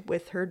connection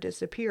with her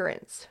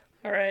disappearance.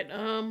 All right,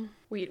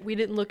 we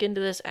didn't look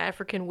into this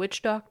African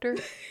witch doctor.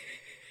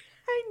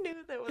 I knew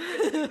that was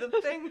going to be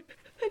the thing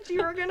that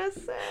you were going to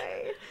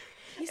say.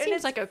 He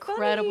seems like a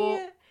credible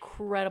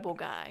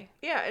guy.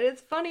 Yeah, and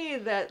it's funny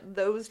that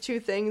those two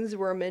things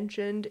were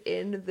mentioned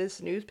in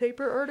this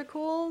newspaper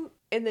article,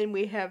 and then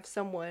we have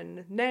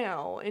someone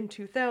now in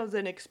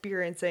 2000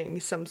 experiencing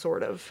some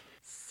sort of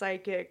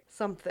psychic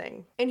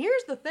something. And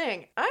here's the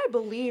thing, I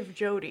believe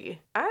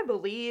Jody. I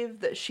believe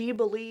that she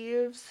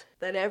believes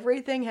that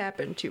everything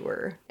happened to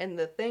her, and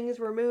the things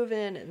were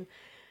moving, and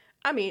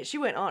I mean, she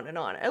went on and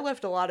on. I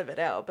left a lot of it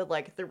out, but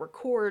like there were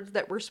cords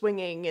that were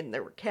swinging and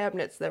there were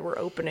cabinets that were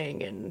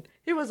opening and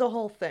it was a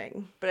whole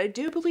thing. But I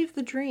do believe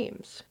the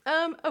dreams.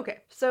 Okay.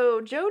 So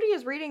Jody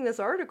is reading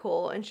this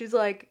article and she's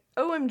like,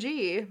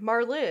 OMG,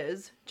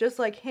 Marliz, just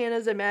like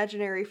Hannah's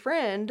imaginary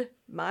friend,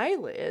 my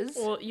Liz.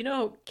 Well, you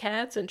know,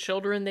 cats and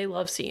children, they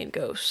love seeing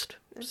ghosts.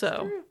 That's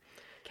true.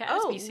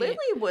 Lily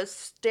was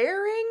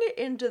staring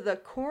into the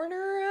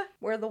corner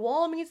where the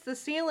wall meets the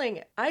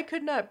ceiling. I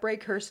could not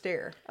break her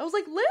stare. I was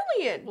like,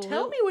 Lillian,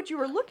 tell me what you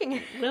were looking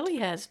at. Lily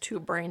has 2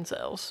 brain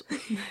cells.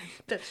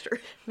 That's true.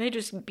 They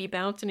just be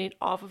bouncing it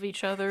off of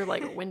each other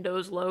like a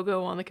Windows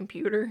logo on the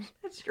computer.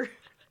 That's true.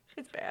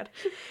 It's bad.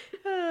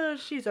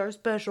 She's our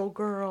special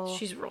girl.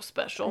 She's real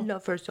special. I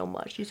love her so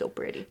much. She's so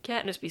pretty.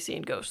 Katniss be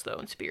seeing ghosts, though,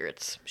 and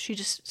spirits. She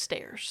just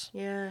stares.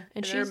 Yeah.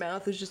 And her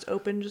mouth is just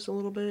open just a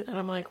little bit. And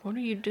I'm like, what are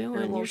you doing?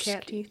 Her little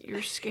cat teeth.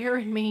 You're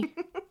scaring me.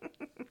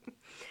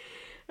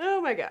 Oh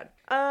my god.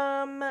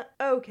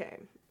 Okay.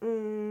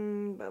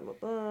 Blah, blah,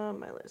 blah,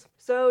 my Liz.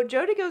 So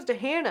Jody goes to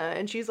Hannah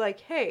and she's like,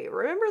 hey,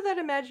 remember that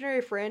imaginary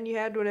friend you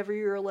had whenever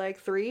you were like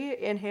 3?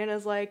 And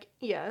Hannah's like,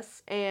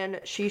 yes. And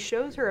she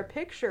shows her a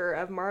picture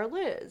of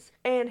Marliz.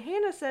 And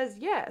Hannah says,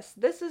 yes,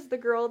 this is the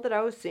girl that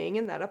I was seeing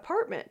in that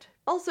apartment.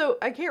 Also,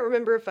 I can't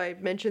remember if I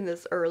mentioned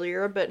this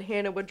earlier, but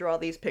Hannah would draw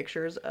these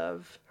pictures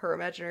of her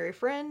imaginary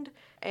friend.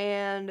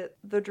 And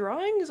the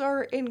drawings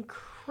are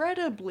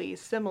incredibly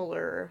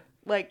similar,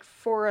 like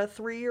for a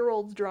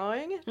 3-year-old's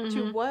drawing,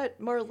 to what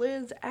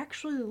Marliz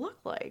actually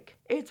looked like.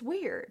 It's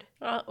weird.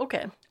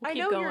 Okay. I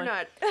know you're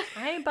not.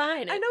 I ain't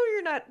buying it. I know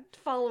you're not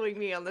following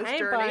me on this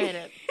journey. I ain't buying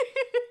it.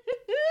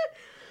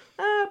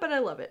 But I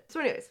love it. So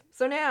anyways,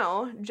 so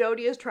now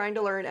Jody is trying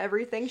to learn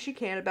everything she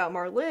can about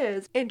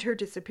Marliz and her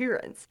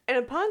disappearance. And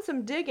upon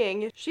some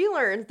digging, she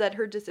learns that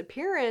her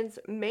disappearance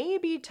may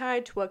be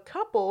tied to a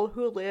couple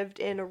who lived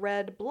in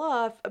Red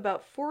Bluff,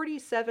 about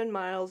 47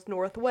 miles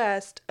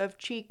northwest of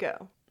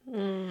Chico.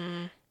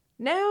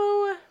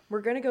 Now,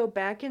 we're going to go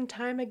back in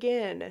time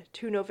again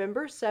to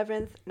November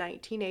 7th,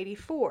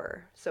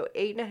 1984. So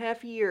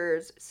 8.5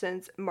 years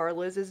since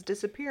Marliz's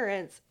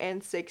disappearance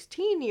and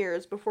 16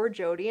 years before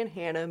Jody and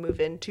Hannah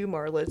move into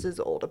Marliz's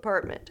old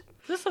apartment.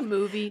 Is this a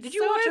movie? Did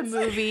you watch a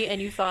movie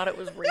and you thought it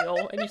was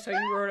real and so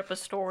you wrote up a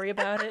story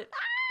about it?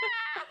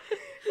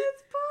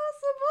 It's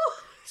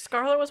possible.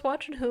 Scarlett was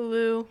watching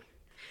Hulu.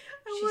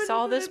 She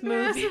saw this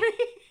movie.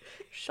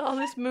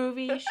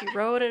 She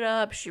wrote it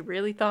up, she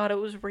really thought it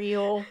was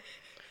real.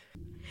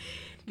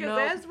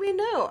 Because as we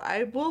know,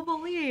 I will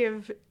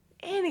believe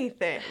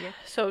anything.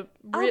 So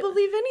I'll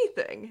believe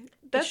anything.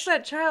 That's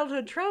that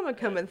childhood trauma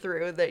coming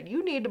through, that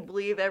you need to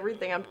believe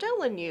everything I'm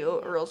telling you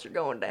or else you're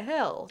going to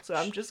hell. So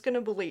I'm just going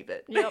to believe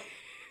it. Yep.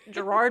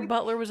 Gerard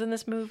Butler was in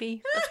this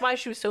movie. That's why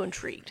she was so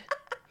intrigued.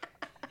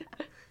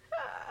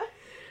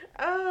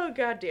 Oh,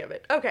 god damn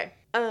it. Okay.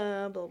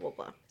 Blah, blah,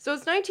 blah. So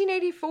it's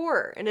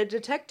 1984, and a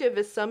detective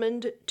is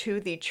summoned to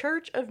the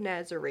Church of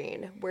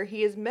Nazarene, where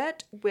he is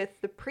met with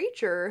the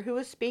preacher who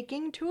is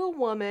speaking to a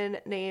woman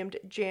named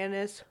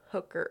Janice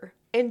Hooker.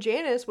 And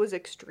Janice was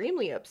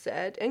extremely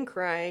upset and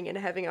crying and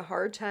having a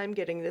hard time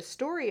getting this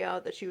story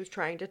out that she was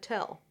trying to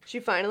tell. She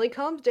finally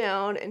calms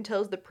down and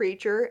tells the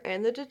preacher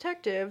and the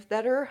detective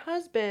that her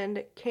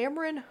husband,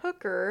 Cameron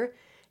Hooker,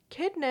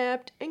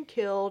 kidnapped and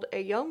killed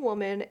a young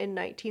woman in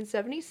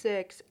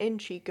 1976 in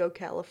Chico,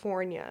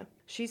 California.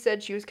 She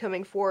said she was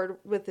coming forward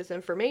with this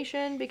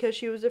information because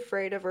she was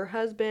afraid of her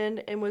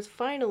husband and was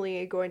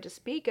finally going to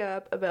speak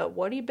up about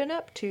what he'd been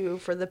up to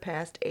for the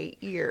past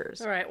 8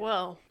 years. All right,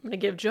 well, I'm going to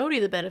give Jody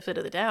the benefit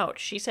of the doubt.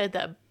 She said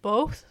that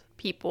both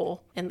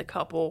people in the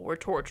couple were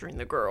torturing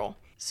the girl.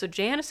 So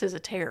Janice is a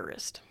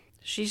terrorist.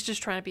 She's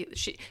just trying to be...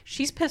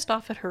 She's pissed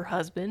off at her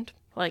husband,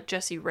 like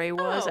Jessie Ray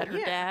was at her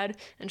dad.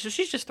 And so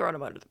she's just throwing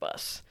him under the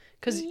bus.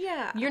 Because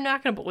you're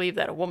not going to believe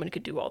that a woman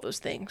could do all those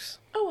things.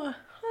 Oh,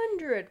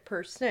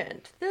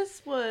 100%.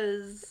 This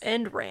was...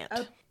 End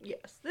rant.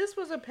 Yes, this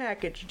was a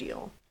package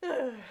deal.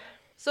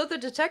 So the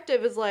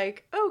detective is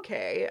like,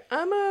 okay,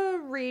 I'm gonna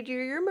read you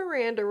your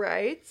Miranda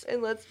rights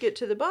and let's get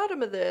to the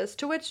bottom of this,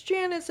 to which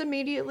Janice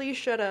immediately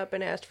shut up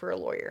and asked for a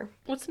lawyer.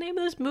 What's the name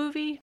of this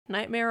movie?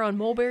 Nightmare on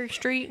Mulberry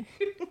Street?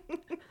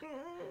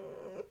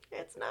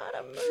 It's not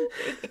a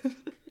movie.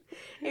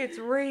 It's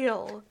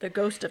real. The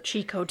Ghost of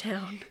Chico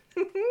Town.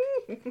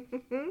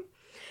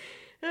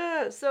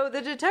 So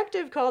the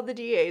detective called the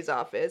DA's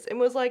office and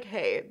was like,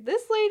 hey,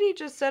 this lady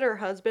just said her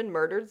husband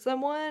murdered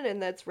someone and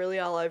that's really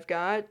all I've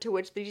got, to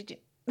which the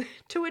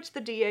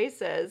DA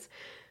says,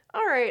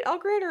 all right, I'll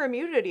grant her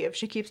immunity if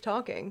she keeps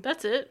talking.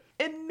 That's it.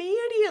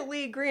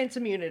 Immediately grants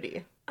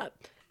immunity.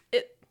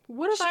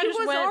 What if she I just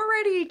was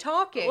already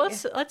talking?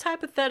 Let's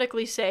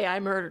hypothetically say I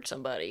murdered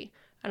somebody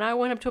and I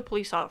went up to a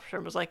police officer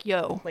and was like,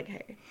 yo, like,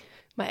 hey,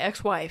 my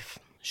ex-wife,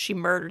 she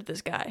murdered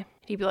this guy.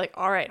 He'd be like,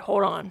 all right,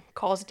 hold on.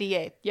 Calls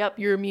DA. Yep,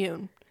 you're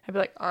immune. I'd be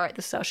like, all right,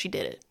 this is how she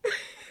did it.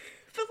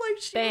 But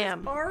like she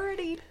was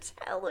already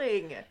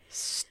telling.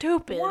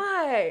 Stupid.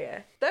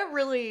 Why? That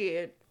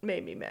really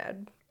made me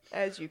mad,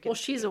 as you can Well,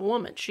 she's a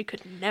woman. She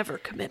could never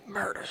commit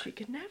murder. She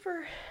could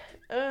never.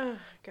 Ugh,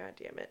 God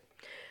damn it.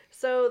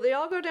 So they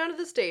all go down to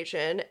the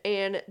station,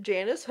 and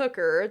Janice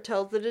Hooker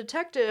tells the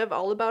detective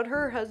all about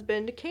her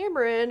husband,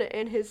 Cameron,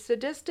 and his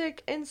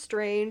sadistic and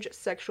strange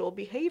sexual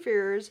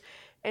behaviors,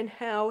 and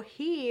how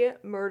he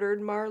murdered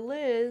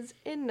Marliz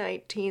in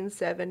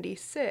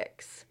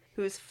 1976,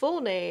 whose full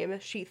name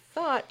she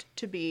thought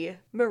to be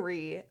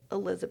Marie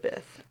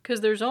Elizabeth.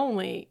 Because there's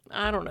only,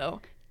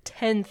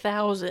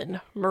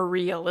 10,000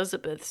 Marie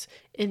Elizabeths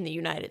in the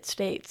United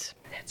States.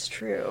 That's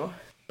true.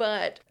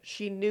 But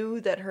she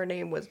knew that her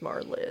name was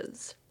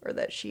Marliz, or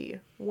that she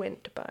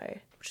went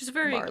by Which is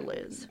very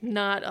Marliz.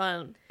 Not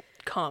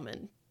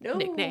uncommon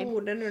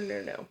nickname.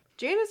 No.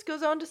 Janice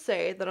goes on to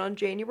say that on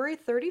January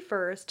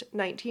 31st,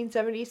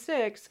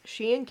 1976,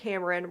 she and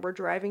Cameron were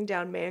driving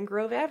down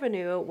Mangrove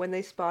Avenue when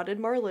they spotted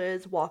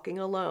Marliz walking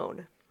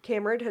alone.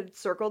 Cameron had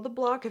circled the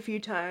block a few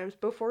times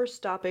before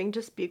stopping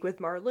to speak with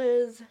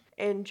Marliz,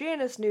 and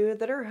Janice knew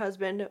that her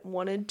husband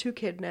wanted to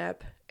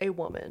kidnap a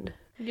woman.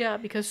 Yeah,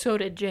 because so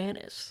did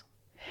Janice.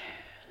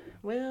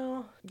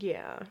 Well,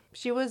 yeah.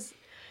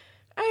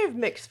 I have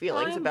mixed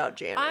feelings about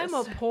Janice. I'm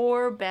a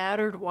poor,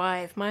 battered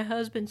wife. My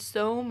husband's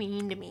so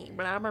mean to me.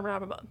 Blah, blah, blah,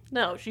 blah.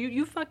 No,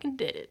 you fucking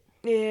did it.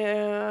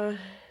 Yeah.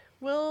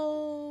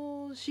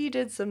 Well, she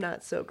did some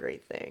not so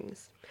great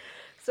things.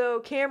 So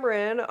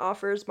Cameron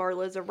offers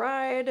Marliz a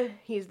ride.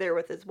 He's there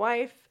with his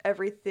wife.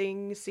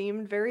 Everything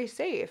seemed very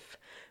safe.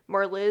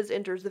 Marliz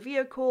enters the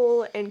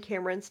vehicle, and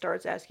Cameron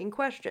starts asking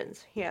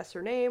questions. He asks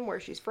her name, where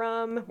she's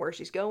from, where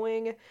she's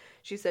going.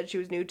 She said she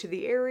was new to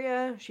the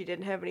area. She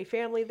didn't have any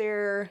family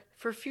there.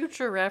 For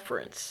future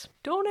reference,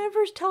 don't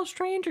ever tell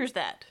strangers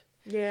that.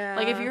 Yeah.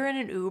 Like if you're in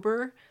an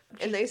Uber...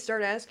 and they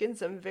start asking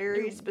some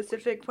very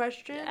specific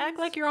questions. Act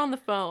like you're on the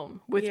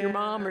phone with your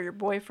mom or your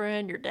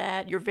boyfriend, your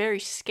dad. You're very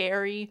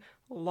scary,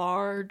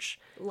 large,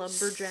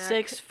 lumberjack,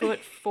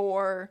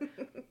 6'4"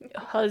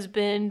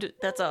 husband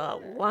that's a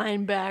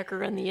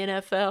linebacker in the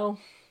NFL.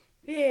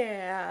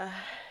 Yeah.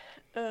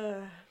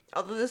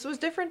 Although this was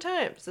different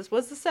times. This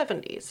was the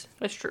 70s.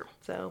 That's true.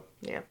 So,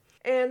 yeah.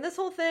 And this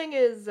whole thing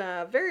is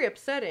very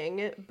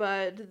upsetting,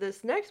 but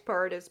this next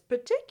part is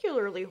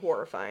particularly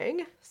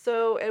horrifying.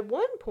 So at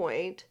one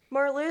point,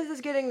 Marliz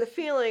is getting the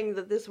feeling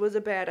that this was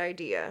a bad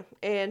idea,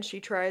 and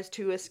she tries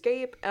to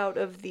escape out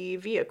of the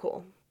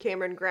vehicle.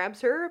 Cameron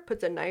grabs her,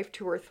 puts a knife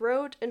to her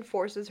throat, and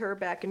forces her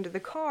back into the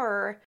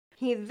car.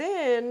 He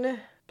then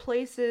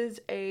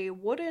places a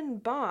wooden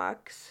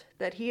box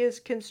that he has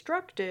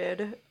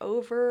constructed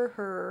over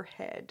her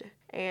head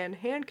and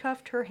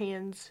handcuffed her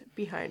hands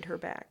behind her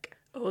back.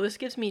 Oh, this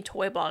gives me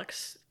Toy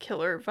Box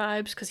Killer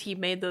vibes, because he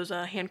made those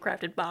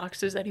handcrafted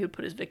boxes that he would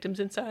put his victims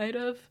inside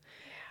of.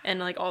 And,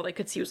 like, all they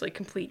could see was, like,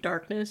 complete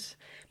darkness.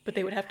 But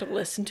they would have to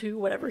listen to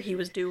whatever he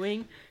was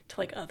doing to,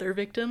 like, other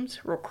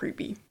victims. Real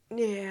creepy.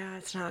 Yeah,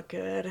 it's not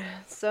good.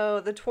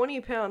 So, the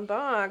 20-pound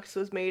box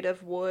was made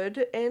of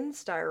wood and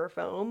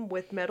styrofoam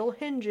with metal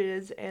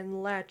hinges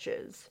and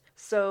latches.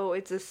 So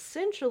it's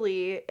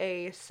essentially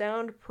a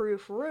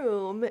soundproof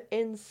room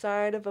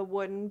inside of a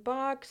wooden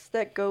box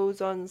that goes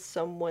on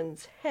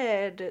someone's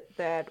head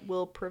that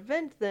will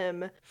prevent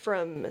them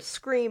from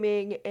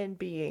screaming and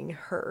being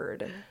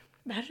heard.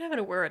 Imagine having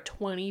to wear a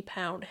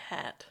 20-pound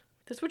hat.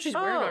 That's what she's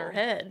wearing on her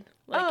head.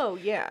 Like, oh,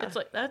 yeah. It's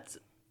like, that's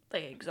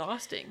like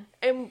exhausting.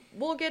 And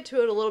we'll get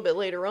to it a little bit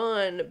later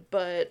on,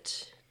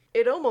 but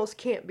it almost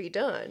can't be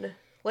done.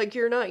 Like,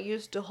 you're not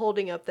used to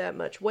holding up that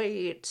much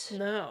weight.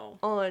 No.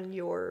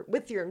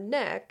 With your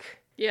neck.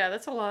 Yeah,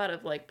 that's a lot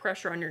of, like,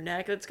 pressure on your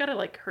neck. It's gotta,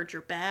 like, hurt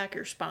your back,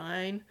 your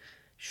spine,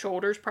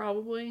 shoulders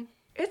probably.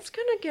 It's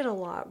gonna get a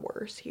lot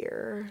worse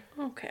here.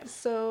 Okay.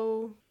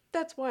 So,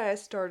 that's why I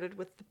started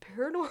with the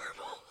paranormal.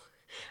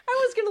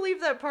 I was gonna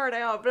leave that part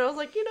out, but I was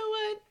like, you know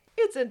what?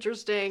 It's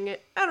interesting.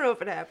 I don't know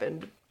if it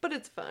happened, but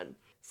it's fun.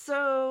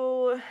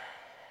 So,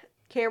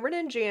 Cameron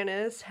and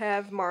Janice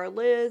have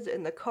Marliz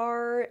in the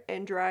car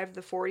and drive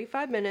the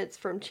 45 minutes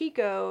from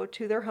Chico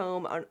to their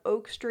home on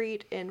Oak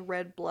Street in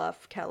Red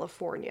Bluff,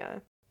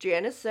 California.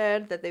 Janice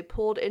said that they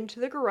pulled into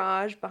the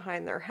garage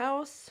behind their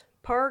house,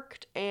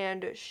 parked,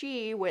 and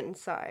she went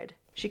inside.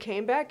 She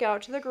came back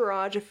out to the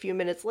garage a few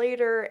minutes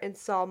later and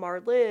saw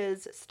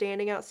Marliz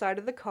standing outside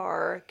of the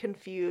car,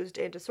 confused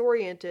and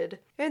disoriented,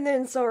 and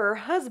then saw her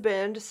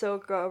husband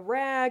soak a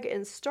rag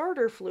in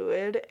starter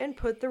fluid and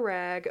put the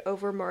rag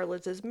over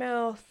Marliz's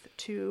mouth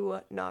to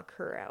knock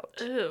her out.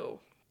 Ew.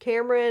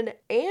 Cameron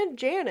and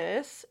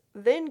Janice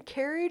then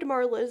carried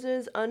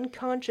Marliz's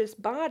unconscious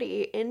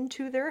body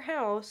into their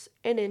house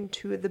and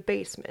into the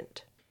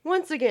basement.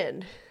 Once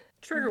again,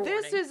 Trigger warning.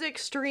 this is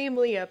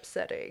extremely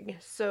upsetting.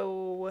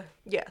 So,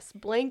 yes,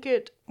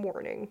 blanket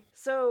warning.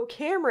 So,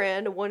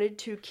 Cameron wanted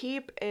to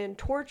keep and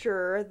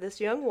torture this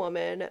young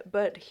woman,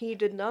 but he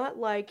did not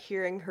like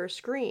hearing her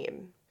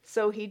scream.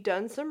 So, he'd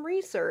done some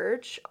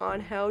research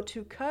on how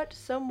to cut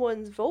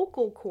someone's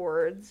vocal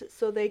cords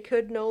so they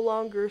could no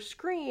longer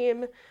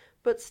scream,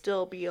 but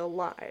still be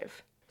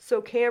alive. So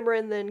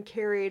Cameron then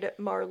carried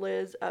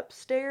Marliz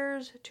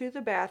upstairs to the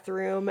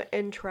bathroom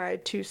and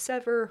tried to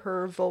sever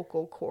her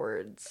vocal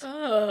cords.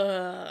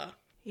 That's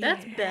Yeah.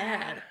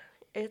 bad.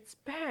 It's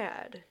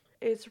bad.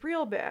 It's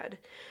real bad.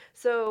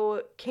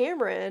 So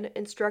Cameron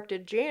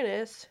instructed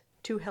Janice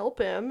to help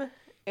him,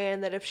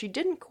 and that if she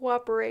didn't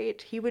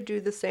cooperate, he would do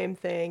the same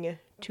thing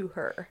to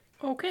her.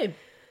 Okay.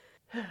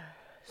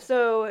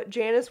 So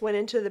Janice went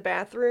into the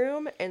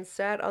bathroom and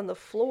sat on the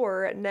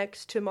floor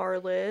next to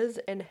Marliz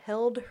and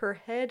held her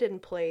head in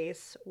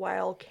place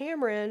while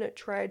Cameron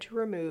tried to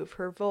remove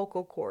her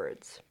vocal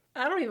cords.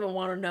 I don't even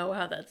want to know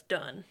how that's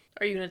done.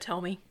 Are you going to tell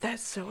me?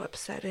 That's so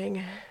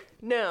upsetting.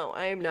 No,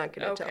 I am not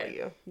going to tell Okay.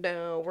 you.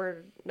 No,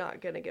 we're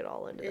not going to get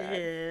all into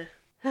that.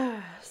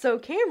 Yeah. So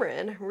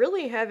Cameron,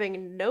 really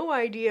having no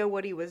idea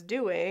what he was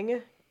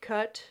doing,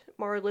 cut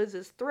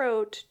Marliz's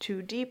throat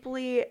too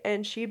deeply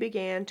and she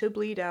began to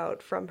bleed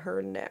out from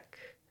her neck.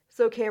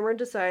 So Cameron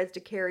decides to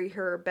carry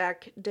her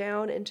back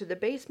down into the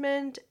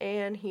basement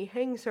and he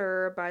hangs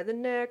her by the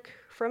neck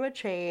from a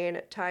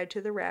chain tied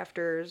to the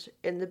rafters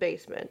in the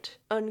basement,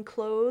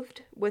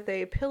 unclothed with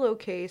a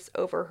pillowcase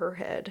over her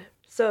head.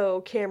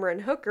 So Cameron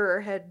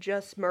Hooker had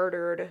just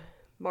murdered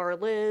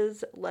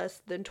Marliz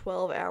less than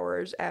 12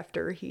 hours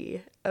after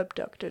he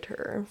abducted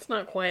her. It's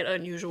not quite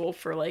unusual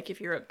for, like,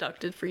 if you're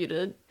abducted for you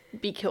to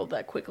be killed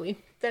that quickly.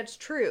 That's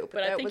true,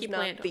 but I that think was he not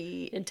planned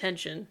the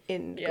intention.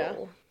 end Yeah.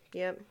 goal.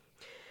 Yep.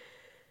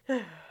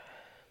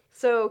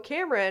 So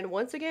Cameron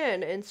once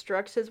again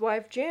instructs his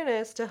wife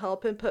Janice to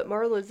help him put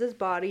Marliz's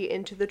body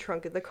into the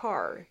trunk of the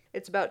car.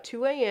 It's about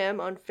 2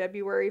 a.m. on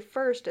February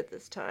 1st at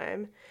this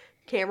time.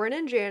 Cameron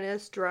and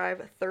Janice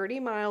drive 30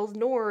 miles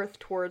north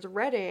towards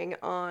Redding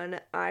on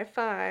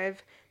I-5,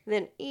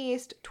 then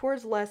east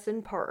towards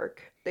Lesson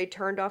Park. They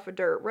turned off a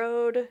dirt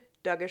road,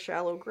 dug a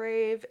shallow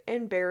grave,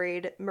 and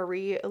buried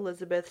Marie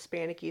Elizabeth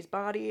Spanicky's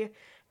body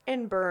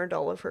and burned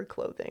all of her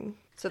clothing.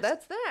 So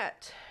that's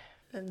that.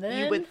 And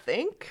then... You would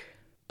think,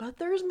 but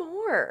there's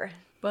more.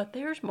 But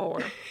there's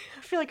more.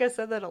 I feel like I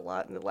said that a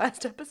lot in the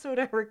last episode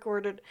I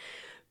recorded,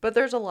 but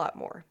there's a lot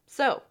more.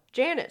 So,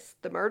 Janice,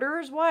 the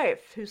murderer's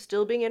wife, who's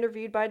still being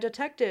interviewed by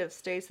detectives,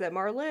 states that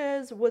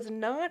Marliz was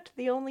not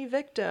the only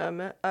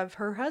victim of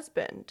her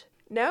husband.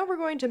 Now we're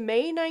going to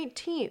May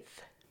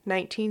 19th,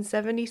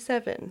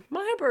 1977.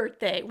 My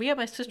birthday. We have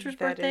my sister's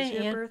birthday. That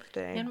is your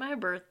birthday. And my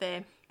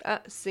birthday.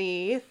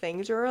 See,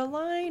 things are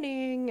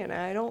aligning, and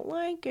I don't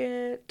like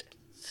it.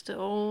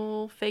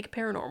 Still fake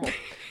paranormal.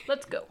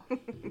 Let's go.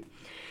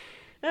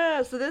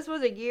 So this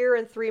was a year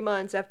and 3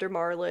 months after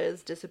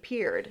Marliz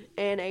disappeared,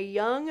 and a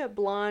young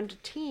blonde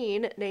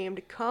teen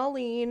named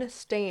Colleen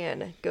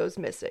Stan goes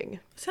missing.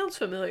 Sounds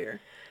familiar.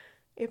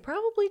 It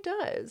probably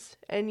does,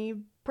 and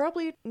you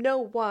probably know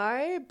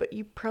why, but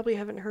you probably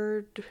haven't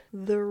heard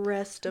the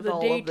rest of The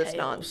all of this details.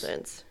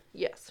 nonsense.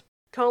 Yes.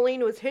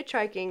 Colleen was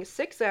hitchhiking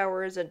 6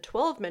 hours and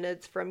 12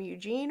 minutes from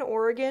Eugene,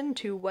 Oregon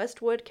to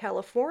Westwood,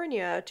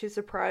 California to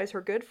surprise her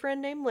good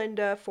friend named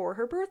Linda for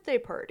her birthday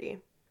party.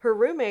 Her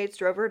roommates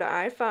drove her to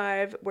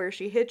I-5, where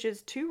she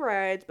hitches 2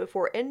 rides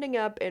before ending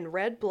up in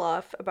Red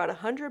Bluff, about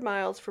 100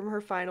 miles from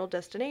her final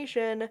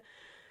destination,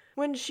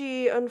 when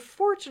she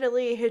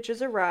unfortunately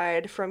hitches a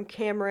ride from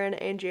Cameron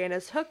and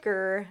Janice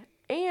Hooker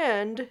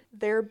and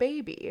their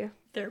baby.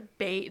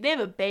 They have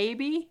a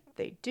baby?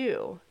 They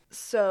do.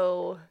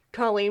 So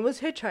Colleen was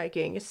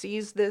hitchhiking,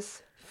 sees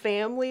this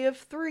family of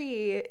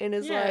 3, and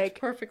is like, it's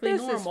perfectly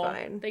this normal. is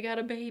fine. They got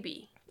a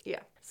baby.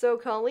 Yeah. So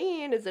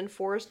Colleen is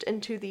enforced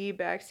into the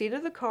backseat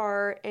of the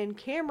car, and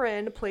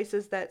Cameron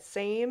places that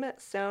same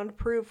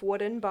soundproof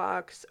wooden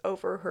box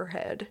over her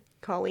head.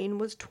 Colleen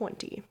was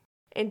 20.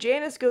 And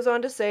Janice goes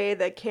on to say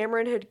that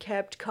Cameron had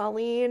kept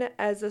Colleen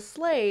as a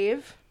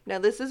slave. Now,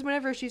 this is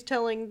whenever she's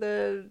telling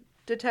the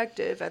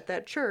detective at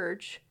that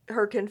church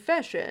her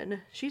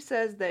confession. She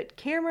says that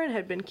Cameron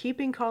had been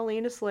keeping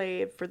Colleen a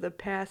slave for the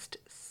past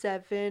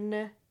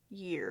 7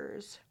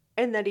 years,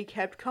 and that he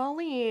kept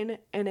Colleen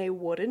in a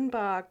wooden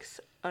box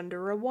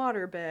under a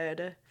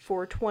waterbed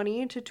for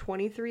 20 to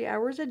 23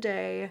 hours a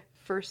day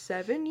for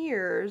 7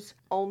 years,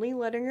 only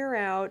letting her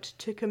out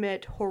to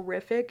commit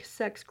horrific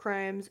sex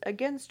crimes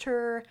against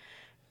her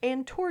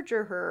and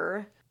torture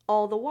her,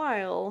 all the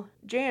while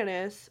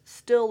Janice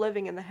still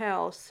living in the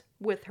house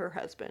with her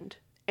husband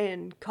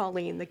and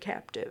Colleen the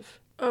captive.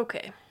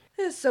 Okay.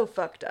 It's so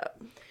fucked up.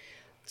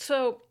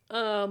 So,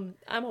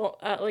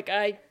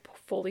 I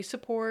fully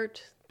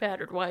support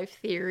battered wife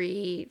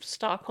theory,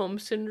 Stockholm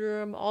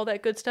syndrome, all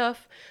that good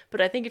stuff.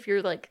 But I think if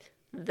you're like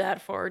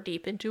that far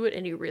deep into it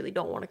and you really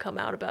don't want to come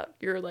out about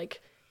your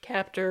like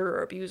captor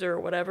or abuser or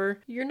whatever,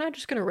 you're not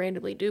just going to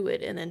randomly do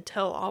it and then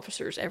tell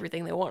officers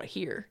everything they want to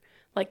hear.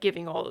 Like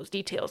giving all those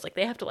details. Like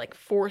they have to like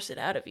force it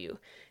out of you.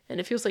 And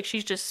it feels like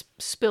she's just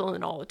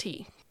spilling all the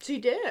tea. She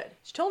did.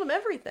 She told him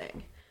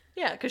everything.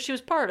 Yeah, because she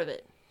was part of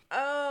it.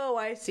 Oh,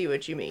 I see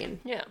what you mean.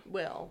 Yeah.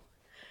 Well,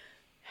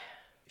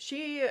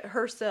 she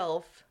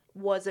herself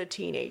was a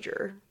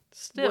teenager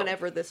Still.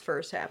 whenever this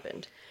first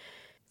happened.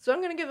 So I'm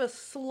going to give a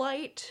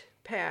slight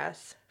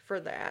pass for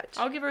that.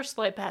 I'll give her a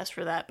slight pass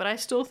for that, but I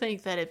still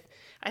think that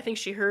I think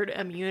she heard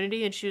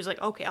immunity and she was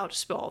like, okay, I'll just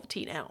spill all the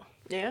tea now.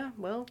 Yeah,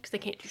 well. Because they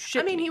can't do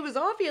shit. I mean, to me. he was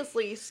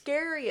obviously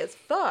scary as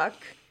fuck.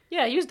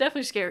 Yeah, he was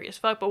definitely scary as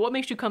fuck, but what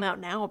makes you come out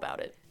now about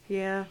it?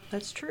 Yeah,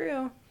 that's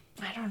true.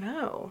 I don't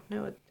know.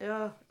 No,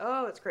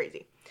 it's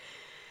crazy.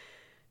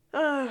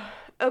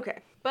 Okay.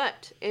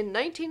 But in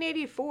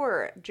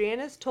 1984,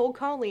 Janice told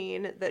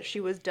Colleen that she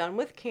was done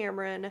with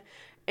Cameron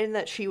and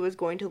that she was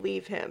going to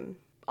leave him.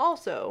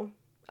 Also,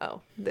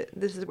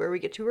 this is where we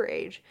get to her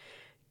age.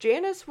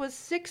 Janice was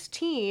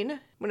 16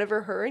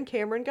 whenever her and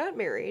Cameron got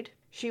married.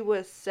 She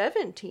was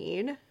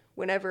 17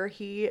 whenever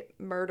he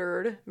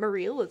murdered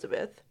Marie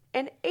Elizabeth.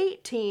 And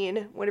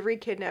 18 whenever he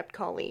kidnapped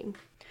Colleen.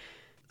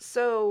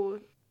 So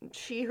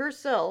she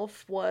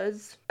herself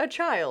was a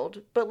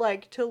child, but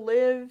like to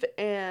live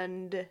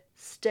and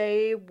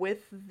stay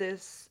with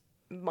this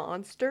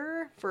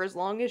monster for as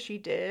long as she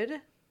did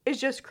is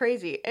just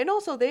crazy. And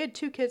also they had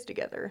 2 kids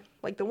together.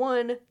 Like they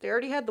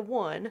already had the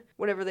one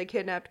whenever they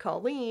kidnapped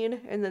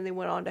Colleen, and then they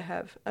went on to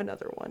have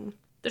another one.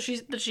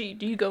 Do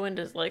you go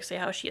into like say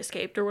how she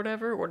escaped or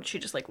whatever, or did she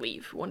just like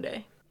leave one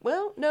day?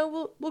 Well,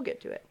 no, we'll get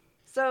to it.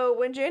 So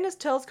when Janice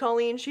tells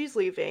Colleen she's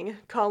leaving,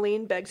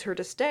 Colleen begs her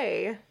to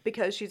stay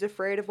because she's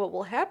afraid of what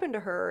will happen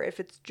to her if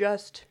it's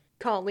just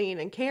Colleen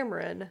and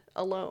Cameron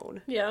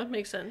alone. Yeah,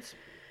 makes sense.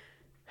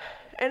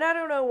 And I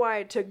don't know why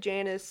it took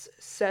Janice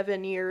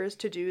 7 years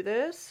to do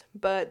this,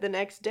 but the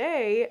next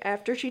day,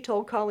 after she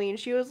told Colleen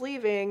she was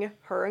leaving,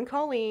 her and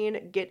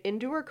Colleen get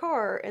into her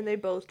car and they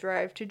both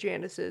drive to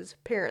Janice's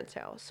parents'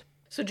 house.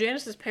 So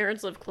Janice's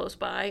parents live close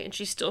by and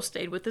she still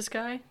stayed with this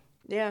guy?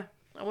 Yeah.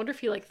 I wonder if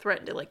he like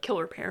threatened to like kill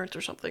her parents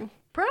or something.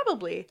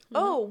 Probably. Mm-hmm.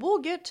 Oh, we'll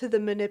get to the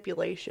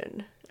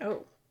manipulation.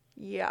 Oh.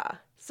 Yeah.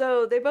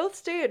 So they both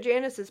stay at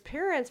Janice's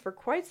parents for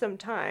quite some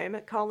time.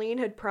 Colleen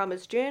had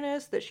promised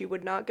Janice that she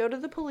would not go to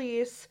the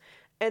police,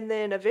 and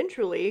then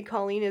eventually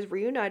Colleen is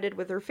reunited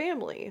with her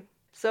family.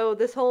 So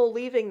this whole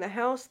leaving the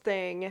house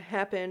thing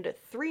happened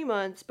 3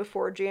 months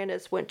before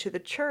Janice went to the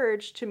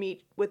church to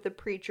meet with the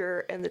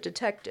preacher and the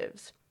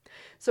detectives.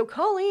 So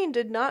Colleen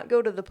did not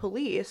go to the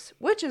police,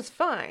 which is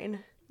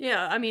fine.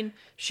 Yeah, I mean,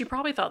 she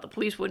probably thought the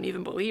police wouldn't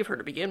even believe her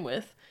to begin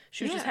with.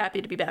 She was just happy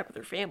to be back with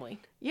her family.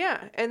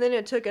 Yeah, and then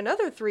it took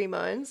another 3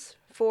 months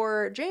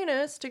for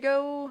Janice to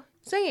go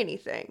say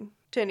anything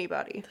to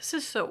anybody. This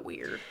is so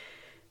weird.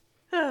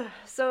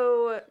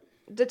 So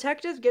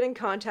detectives get in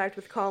contact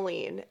with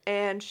Colleen,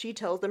 and she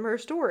tells them her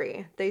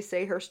story. They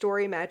say her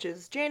story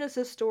matches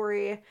Janice's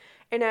story,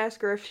 and ask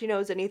her if she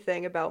knows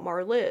anything about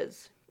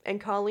Marliz.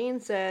 And Colleen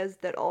says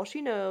that all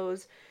she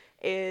knows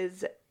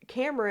is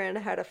Cameron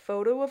had a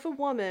photo of a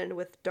woman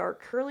with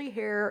dark curly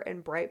hair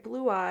and bright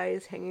blue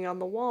eyes hanging on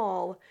the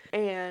wall,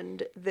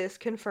 and this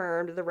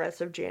confirmed the rest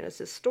of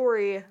Janice's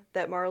story,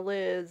 that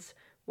Marliz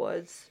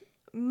was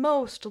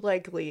most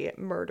likely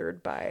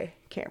murdered by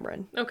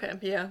Cameron. Okay,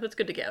 yeah, that's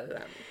good to gather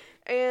that.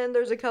 And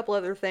there's a couple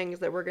other things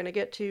that we're going to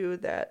get to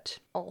that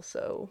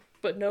also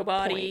But no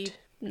body,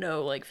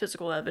 no like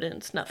physical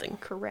evidence, nothing.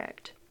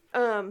 Correct.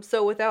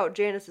 So without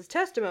Janice's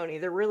testimony,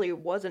 there really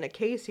wasn't a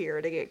case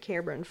here to get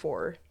Cameron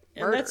for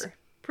And murder. that's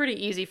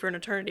pretty easy for an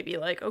attorney to be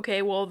like,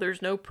 okay, well,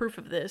 there's no proof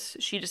of this.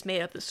 She just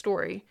made up the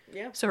story.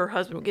 Yeah. So her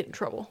husband will get in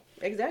trouble.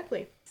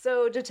 Exactly.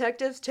 So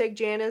detectives take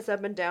Janice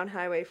up and down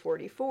Highway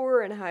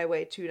 44 and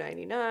Highway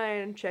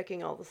 299,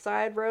 checking all the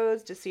side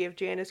roads to see if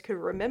Janice could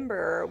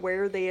remember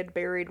where they had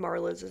buried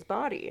Marliz's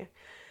body.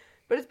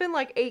 But it's been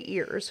like 8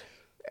 years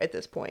at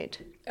this point.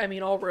 I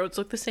mean, all roads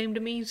look the same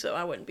to me, so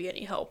I wouldn't be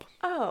any help.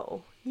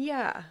 Oh,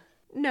 yeah.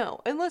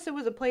 No, unless it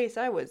was a place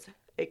I was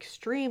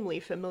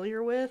extremely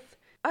familiar with.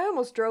 I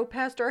almost drove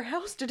past our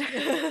house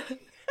today.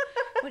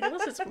 Like,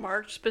 unless it's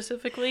marked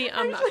specifically,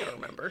 I'm not gonna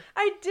remember.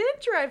 I did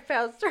drive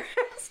past our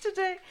house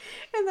today,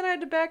 and then I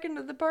had to back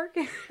into the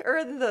parking,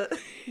 or the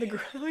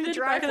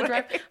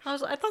driveway.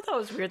 I thought that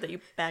was weird that you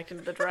backed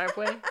into the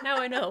driveway. Now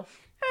I know.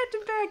 I had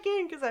to back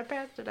in because I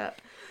passed it up.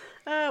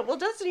 Well,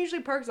 Dustin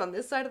usually parks on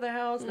this side of the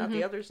house, not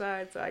the other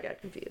side, so I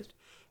got confused.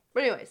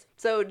 But anyways,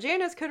 so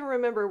Janice couldn't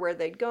remember where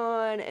they'd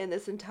gone, and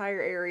this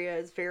entire area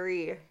is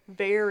very,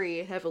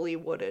 very heavily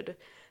wooded.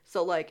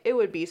 So, like, it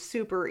would be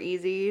super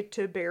easy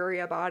to bury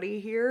a body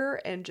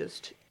here and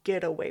just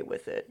get away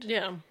with it.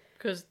 Yeah,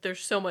 because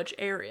there's so much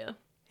area.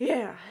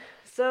 Yeah.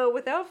 So,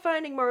 without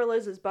finding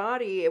Marliz's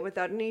body and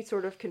without any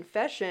sort of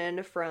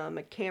confession from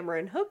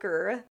Cameron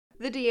Hooker,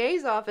 the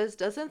DA's office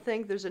doesn't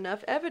think there's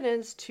enough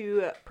evidence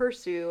to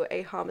pursue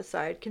a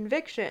homicide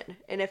conviction.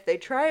 And if they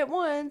try it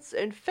once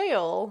and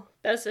fail,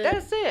 That's it.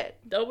 that's it.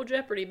 Double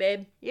jeopardy,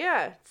 babe.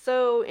 Yeah,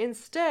 so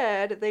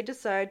instead, they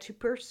decide to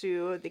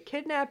pursue the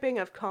kidnapping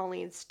of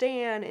Colleen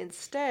Stan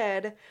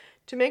instead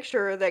to make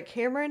sure that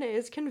Cameron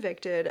is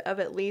convicted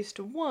of at least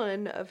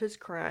one of his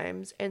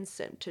crimes and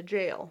sent to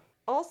jail.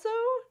 Also,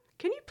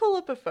 can you pull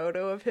up a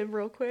photo of him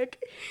real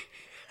quick?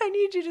 I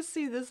need you to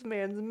see this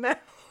man's mouth.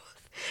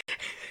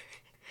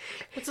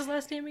 What's his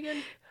last name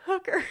again?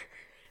 Hooker.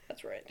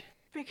 That's right.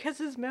 Because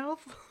his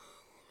mouth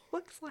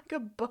looks like a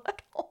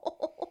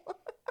butthole.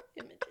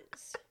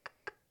 Images.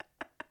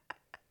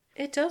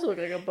 It does look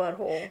like a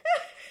butthole.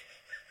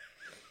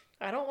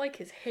 I don't like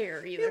his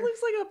hair either. It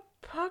looks like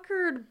a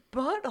puckered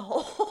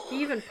butthole.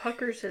 He even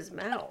puckers his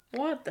mouth.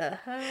 What the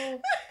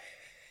hell?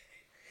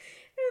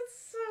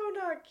 It's so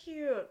not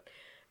cute.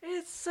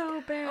 It's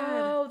so bad.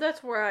 Oh,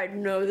 that's where I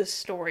know this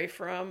story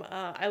from.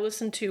 I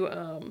listened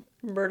to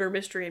Murder,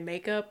 Mystery, and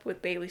Makeup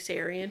with Bailey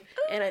Sarian,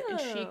 and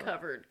she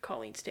covered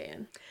Colleen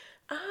Stan.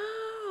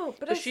 Oh,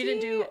 but But she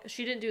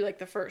didn't do like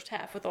the first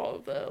half with all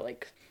of the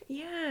like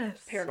yes,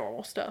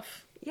 paranormal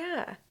stuff.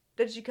 yeah.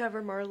 Did she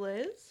cover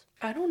Marliz?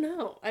 I don't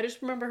know. I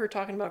just remember her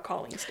talking about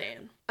Colleen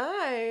Stan.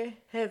 I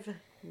have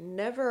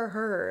never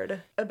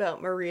heard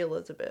about Marie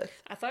Elizabeth.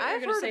 I thought you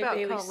I've were going to heard say about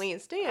Bailey. Colleen I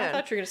Stan.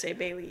 thought you were going to say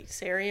Bailey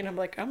Sarian. I'm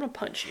like, I'm going to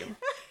punch you.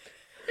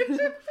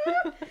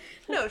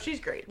 No, she's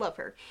great. Love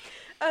her.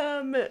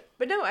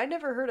 But no, I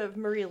never heard of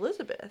Marie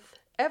Elizabeth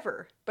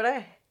ever.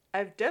 But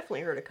I've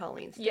definitely heard of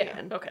Colleen Stan.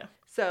 Yeah. Okay.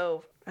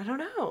 So I don't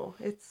know.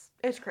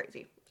 It's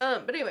crazy.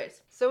 But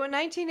anyways, so in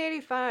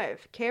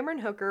 1985, Cameron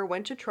Hooker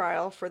went to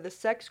trial for the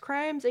sex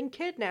crimes and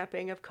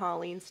kidnapping of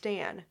Colleen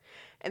Stan.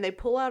 And they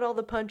pull out all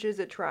the punches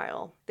at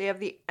trial. They have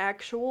the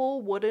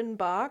actual wooden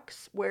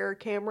box where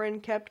Cameron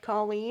kept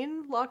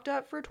Colleen locked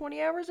up for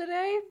 20 hours a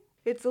day.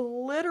 It's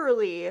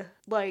literally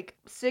like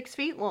 6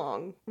 feet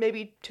long,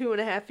 maybe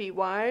 2.5 feet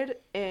wide,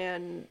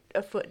 and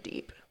a foot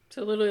deep.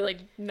 So literally,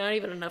 like, not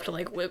even enough to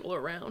like wiggle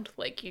around.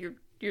 Like you're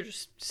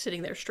just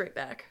sitting there straight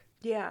back.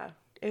 Yeah,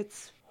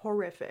 it's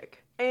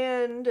horrific.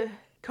 And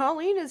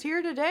Colleen is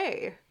here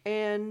today,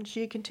 and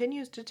she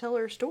continues to tell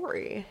her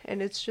story,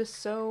 and it's just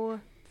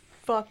so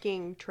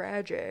fucking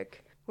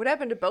tragic. What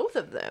happened to both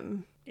of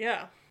them?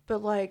 Yeah.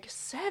 But like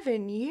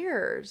 7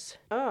 years.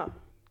 Oh,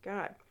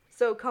 God.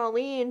 So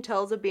Colleen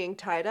tells of being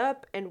tied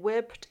up and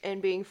whipped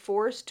and being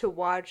forced to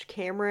watch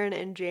Cameron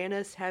and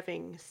Janice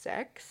having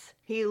sex.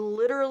 He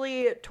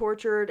literally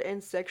tortured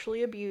and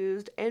sexually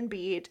abused and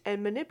beat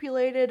and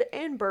manipulated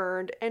and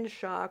burned and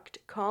shocked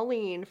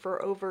Colleen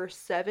for over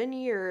 7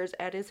 years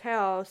at his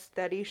house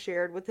that he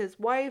shared with his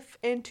wife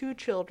and 2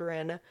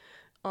 children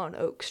on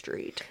Oak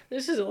Street.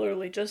 This is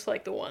literally just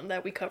like the one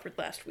that we covered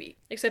last week.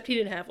 Except he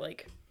didn't have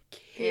like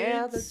kids.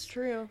 Yeah, that's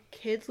true.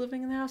 Kids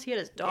living in the house. He had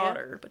his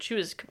daughter, but she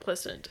was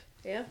complicit.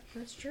 Yeah,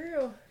 that's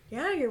true.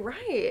 Yeah, you're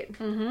right.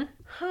 Mm-hmm.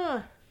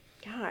 Huh.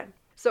 God.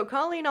 So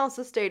Colleen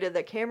also stated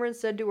that Cameron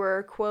said to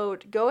her,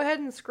 quote, "Go ahead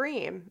and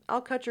scream.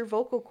 I'll cut your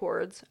vocal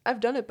cords. I've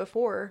done it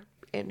before,"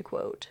 end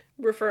quote.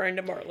 Referring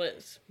to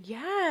Marliz.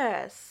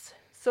 Yes.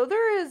 So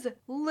there is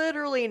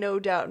literally no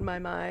doubt in my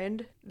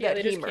mind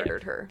that he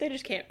murdered her. They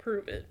just can't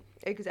prove it.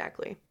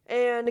 Exactly.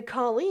 And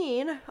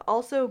Colleen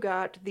also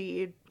got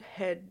the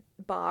head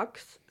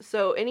box.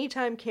 So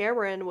anytime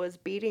Cameron was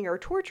beating or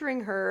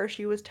torturing her,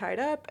 she was tied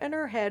up and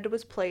her head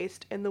was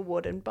placed in the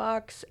wooden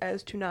box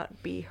as to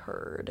not be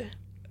heard.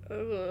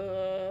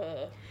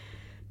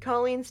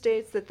 Colleen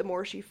states that the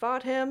more she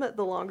fought him,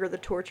 the longer the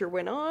torture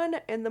went on,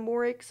 and the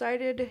more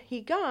excited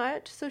he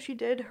got, so she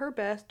did her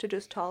best to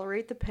just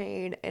tolerate the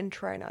pain and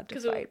try not to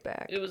fight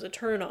back. It was a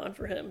turn on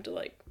for him to,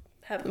 like,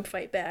 have them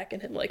fight back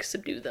and him, like,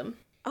 subdue them.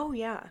 Oh,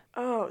 yeah.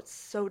 Oh, it's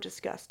so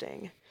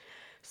disgusting.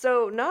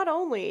 So, not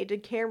only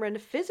did Cameron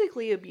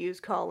physically abuse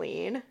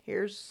Colleen,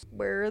 here's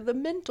where the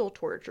mental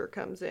torture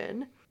comes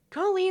in.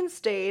 Colleen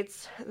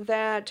states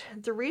that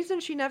the reason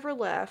she never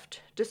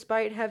left,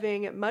 despite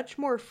having much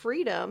more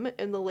freedom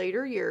in the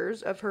later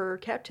years of her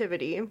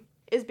captivity,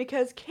 is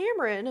because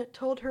Cameron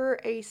told her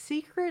a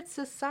secret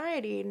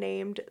society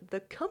named the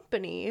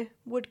Company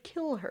would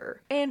kill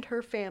her and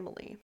her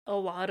family. A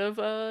lot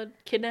of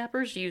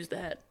kidnappers use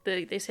that.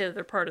 They say that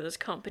they're part of this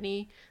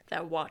company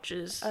that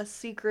watches A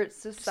secret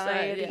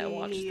society. Yeah,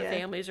 watches the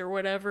families or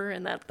whatever,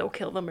 and that they'll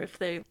kill them if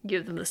they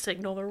give them the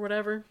signal or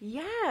whatever.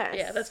 Yes.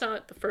 Yeah, that's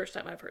not the first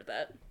time I've heard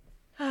that.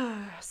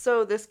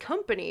 So this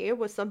company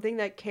was something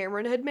that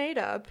Cameron had made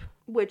up,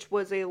 which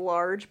was a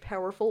large,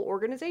 powerful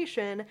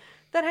organization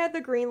that had the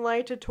green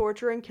light to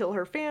torture and kill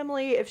her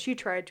family if she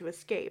tried to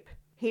escape.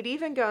 He'd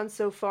even gone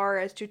so far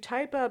as to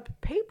type up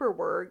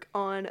paperwork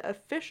on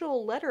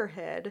official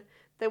letterhead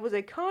that was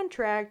a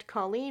contract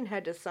Colleen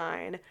had to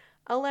sign,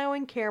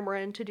 allowing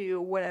Cameron to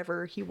do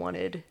whatever he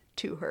wanted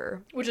to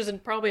her. Which is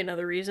probably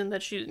another reason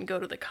that she didn't go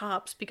to the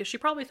cops, because she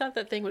probably thought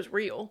that thing was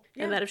real,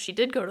 and that if she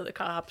did go to the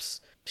cops,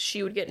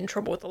 she would get in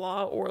trouble with the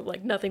law, or,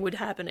 like, nothing would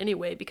happen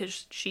anyway,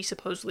 because she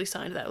supposedly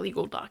signed that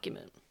legal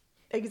document.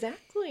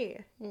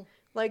 Exactly.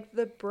 Like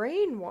the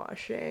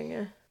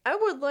brainwashing. I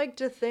would like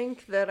to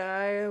think that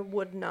I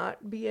would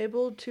not be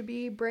able to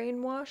be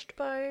brainwashed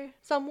by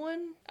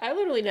someone. I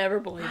literally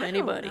never believe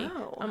anybody.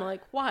 know. I'm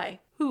like, why?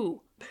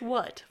 Who?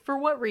 What? For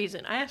what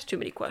reason? I ask too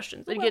many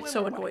questions. They'd Why, get why,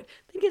 so why, annoyed.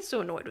 They'd get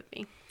so annoyed with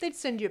me. They'd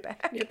send you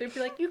back. Yeah, they'd be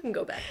like, you can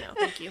go back now,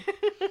 thank you.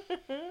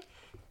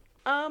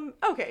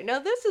 Okay, now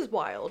this is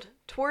wild.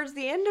 Towards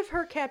the end of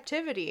her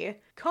captivity,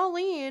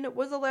 Colleen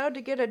was allowed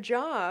to get a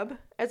job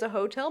as a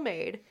hotel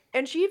maid,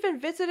 and she even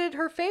visited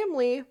her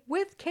family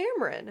with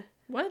Cameron.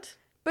 What?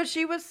 But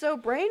she was so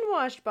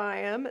brainwashed by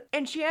him,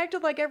 and she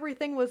acted like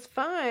everything was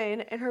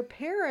fine, and her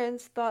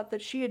parents thought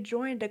that she had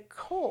joined a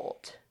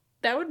cult.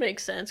 That would make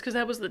sense, because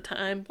that was the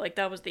time, like,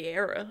 that was the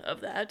era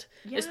of that.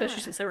 Yeah.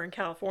 Especially since they were in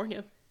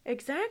California.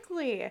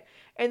 Exactly.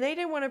 And they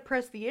didn't want to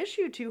press the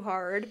issue too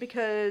hard,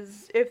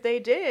 because if they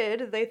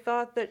did, they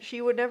thought that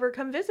she would never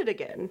come visit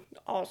again.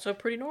 Also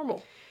pretty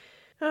normal.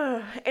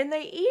 And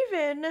they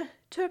even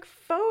took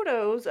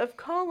photos of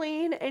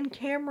Colleen and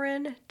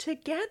Cameron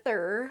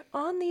together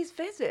on these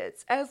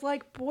visits as,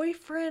 like,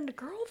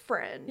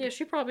 boyfriend-girlfriend. Yeah,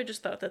 she probably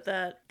just thought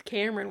that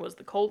Cameron was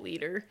the cult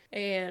leader,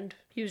 and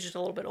he was just a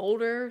little bit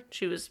older.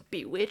 She was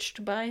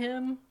bewitched by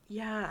him.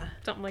 Yeah.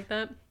 Something like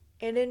that.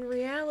 And in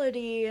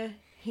reality,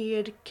 he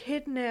had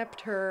kidnapped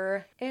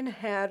her and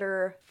had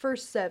her for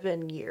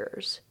 7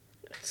 years.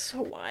 It's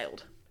so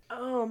wild.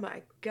 Oh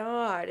my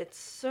god, it's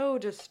so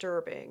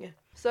disturbing.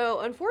 So,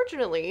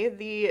 unfortunately,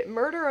 the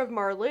murder of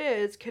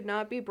Marliz could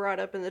not be brought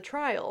up in the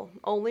trial.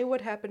 Only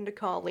what happened to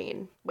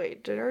Colleen.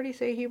 Wait, did I already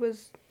say he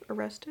was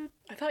arrested?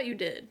 I thought you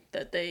did.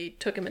 That they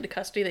took him into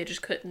custody. They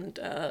just couldn't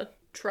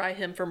try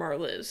him for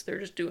Marliz. They're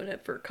just doing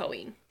it for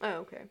Colleen. Oh,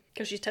 okay.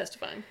 Because she's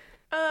testifying.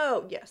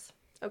 Oh, yes.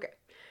 Okay.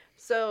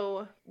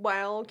 So,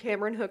 while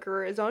Cameron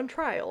Hooker is on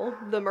trial,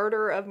 the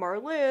murder of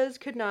Marliz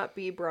could not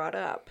be brought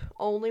up.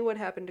 Only what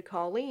happened to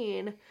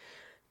Colleen.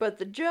 But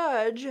the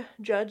judge,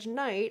 Judge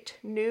Knight,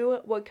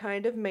 knew what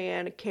kind of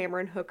man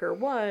Cameron Hooker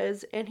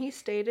was, and he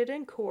stated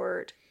in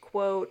court,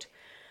 quote,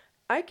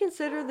 "I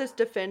consider this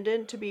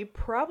defendant to be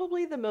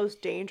probably the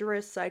most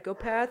dangerous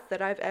psychopath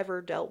that I've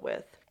ever dealt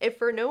with, if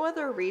for no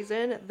other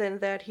reason than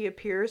that he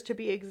appears to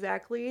be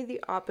exactly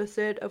the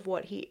opposite of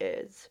what he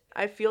is.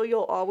 I feel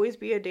you'll always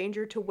be a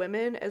danger to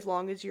women as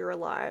long as you're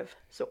alive,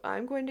 so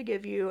I'm going to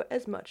give you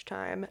as much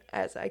time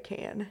as I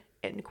can,"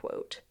 end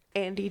quote.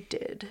 And he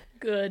did.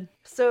 Good.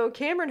 So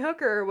Cameron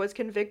Hooker was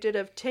convicted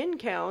of 10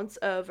 counts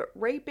of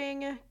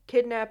raping,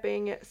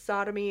 kidnapping,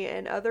 sodomy,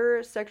 and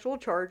other sexual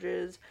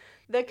charges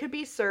that could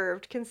be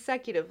served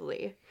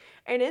consecutively.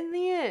 And in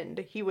the end,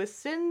 he was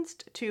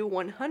sentenced to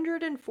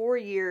 104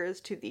 years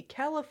to the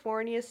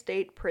California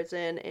State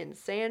Prison in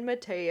San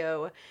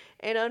Mateo,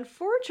 and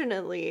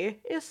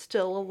unfortunately is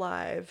still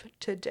alive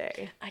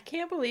today. I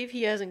can't believe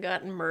he hasn't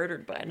gotten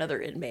murdered by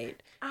another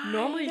inmate. I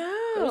Normally,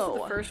 know. those are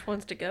the first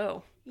ones to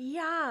go.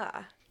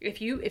 Yeah.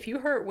 If you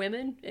hurt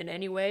women in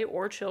any way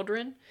or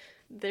children,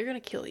 they're gonna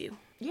kill you.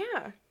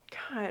 Yeah.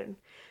 God.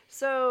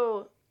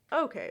 So,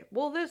 okay.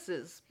 Well, this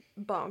is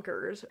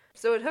bonkers.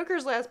 So at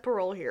Hooker's last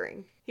parole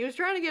hearing, he was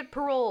trying to get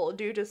parole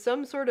due to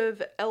some sort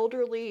of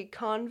elderly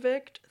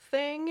convict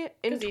thing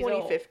in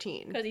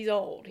 2015. Because he's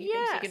old. He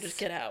thinks he can Yes. just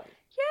get out.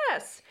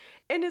 Yes.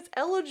 And his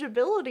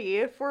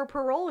eligibility for a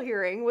parole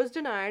hearing was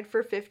denied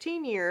for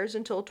 15 years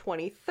until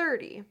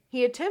 2030.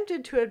 He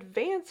attempted to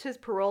advance his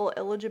parole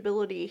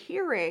eligibility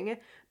hearing,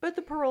 but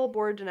the parole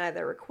board denied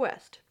that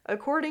request.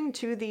 According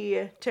to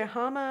the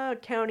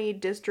Tehama County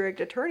District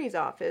Attorney's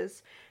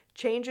Office,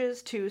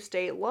 changes to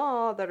state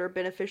law that are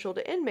beneficial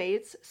to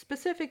inmates,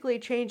 specifically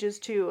changes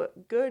to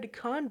good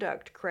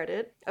conduct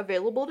credit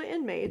available to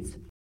inmates,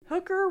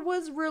 Hooker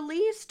was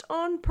released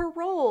on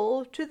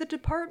parole to the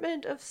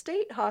Department of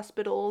State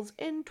Hospitals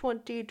in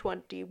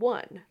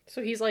 2021.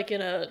 So he's like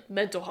in a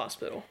mental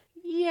hospital.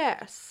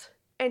 Yes.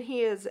 And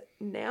he is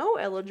now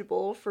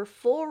eligible for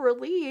full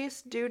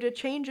release due to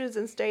changes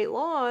in state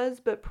laws,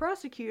 but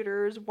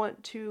prosecutors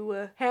want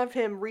to have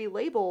him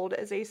relabeled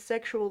as a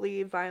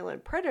sexually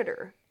violent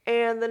predator.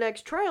 And the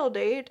next trial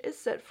date is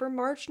set for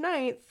March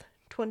 9th,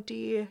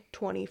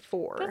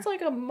 2024. That's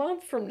like a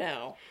month from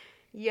now.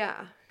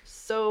 Yeah.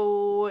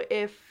 So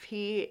if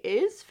he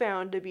is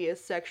found to be a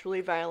sexually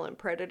violent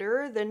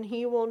predator, then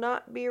he will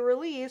not be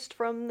released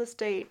from the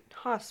state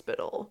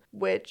hospital,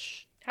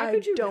 which How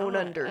could you don't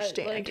not?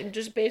 understand.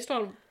 Just based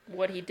on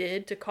what he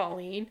did to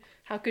Colleen,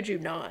 how could you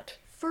not?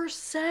 For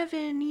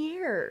 7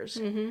 years.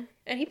 Mm-hmm.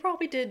 And he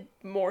probably did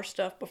more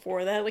stuff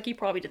before that. Like, he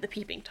probably did the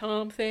peeping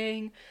Tom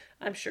thing.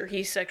 I'm sure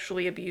he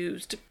sexually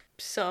abused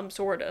some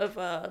sort of,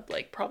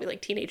 probably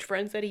like teenage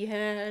friends that he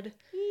had.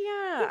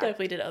 Yeah. He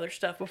definitely did other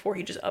stuff before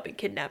he just up and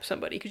kidnapped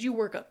somebody, because you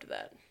work up to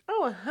that.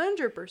 Oh,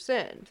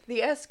 100%.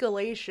 The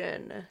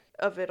escalation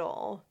of it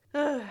all.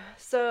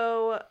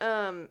 So,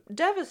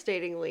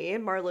 devastatingly,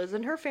 Marliz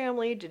and her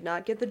family did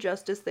not get the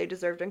justice they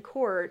deserved in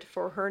court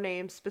for her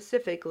name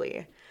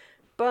specifically.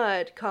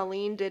 But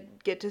Colleen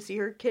did get to see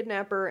her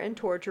kidnapper and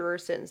torturer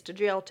sentenced to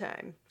jail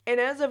time. And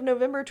as of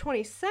November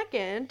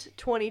 22nd,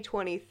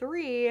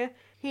 2023,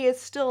 he is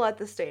still at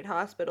the state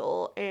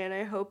hospital, and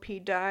I hope he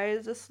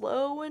dies a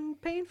slow and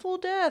painful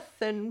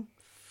death and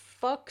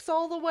fucks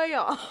all the way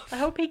off. I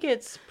hope he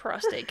gets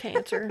prostate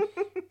cancer.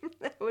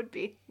 That would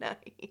be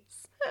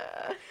nice.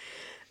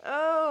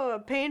 Oh, a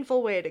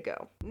painful way to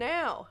go.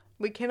 Now,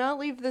 we cannot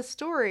leave this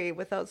story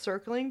without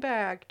circling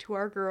back to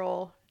our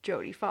girl,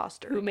 Jodie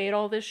Foster. Who made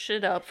all this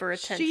shit up for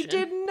attention. She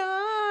did not!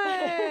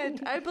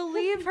 I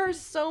believe her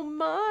so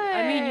much!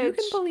 I mean, you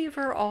can believe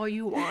her all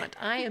you want.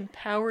 I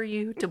empower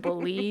you to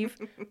believe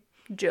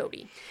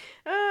Jodie.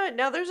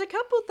 Now there's a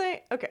couple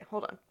things. Okay,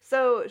 hold on.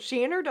 So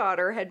she and her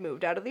daughter had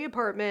moved out of the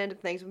apartment and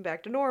things went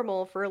back to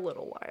normal for a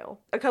little while.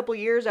 A couple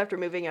years after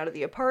moving out of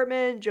the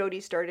apartment,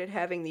 Jodie started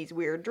having these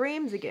weird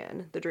dreams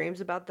again. The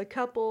dreams about the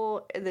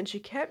couple, and then she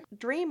kept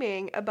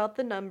dreaming about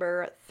the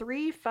number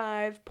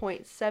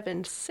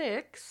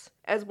 35.76,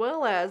 as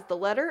well as the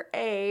letter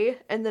A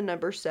and the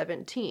number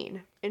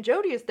 17. And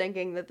Jodie is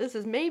thinking that this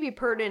is maybe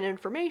pertinent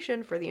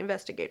information for the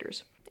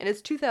investigators. And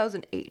it's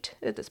 2008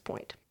 at this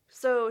point.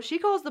 So she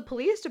calls the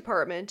police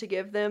department to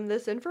give them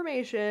this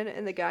information,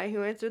 and the guy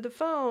who answered the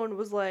phone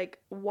was like,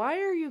 "Why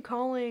are you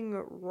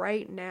calling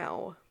right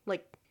now?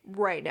 Like,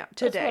 right now,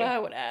 today?" That's what I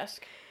would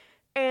ask.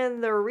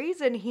 And the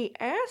reason he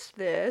asked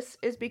this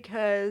is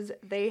because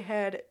they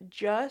had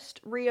just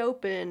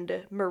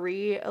reopened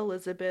Marie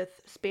Elizabeth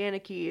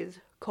Spanicky's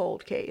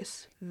cold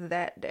case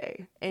that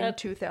day in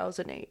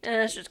 2008.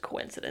 That's just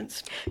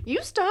coincidence.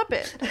 You stop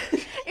it.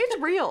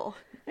 It's real.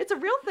 It's a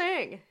real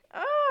thing.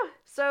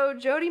 So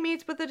Jodie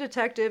meets with the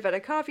detective at a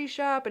coffee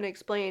shop and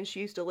explains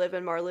she used to live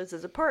in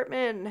Marliz's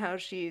apartment and how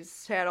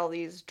she's had all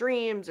these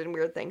dreams and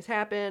weird things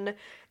happen.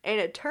 And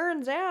it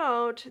turns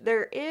out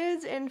there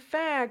is, in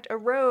fact, a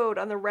road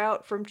on the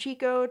route from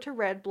Chico to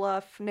Red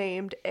Bluff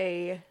named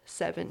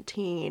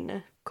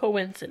A17.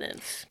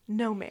 Coincidence.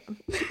 No, ma'am.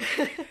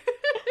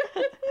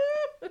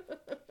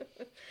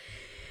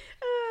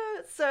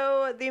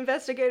 So the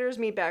investigators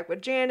meet back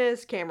with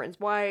Janice, Cameron's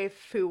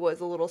wife, who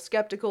was a little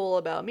skeptical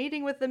about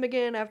meeting with them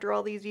again after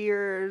all these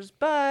years,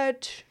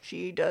 but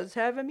she does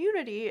have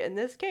immunity in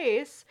this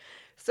case,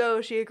 so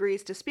she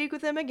agrees to speak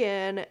with them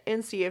again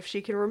and see if she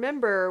can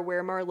remember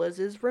where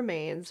Marliz's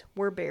remains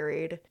were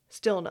buried.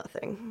 Still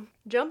nothing.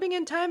 Jumping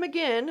in time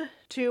again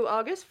to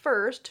August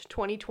 1st,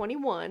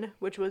 2021,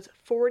 which was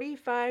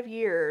 45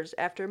 years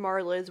after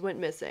Marliz went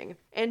missing,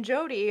 and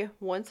Jodie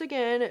once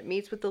again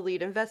meets with the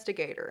lead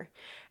investigator.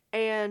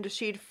 And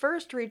she'd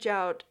first reach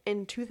out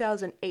in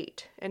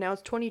 2008, and now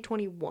it's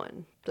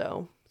 2021,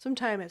 so some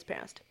time has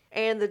passed.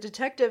 And the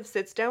detective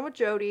sits down with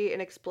Jodie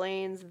and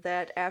explains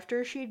that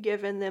after she'd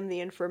given them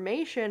the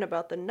information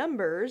about the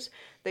numbers,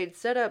 they'd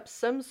set up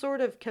some sort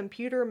of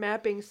computer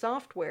mapping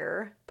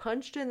software,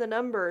 punched in the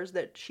numbers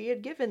that she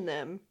had given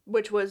them,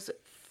 which was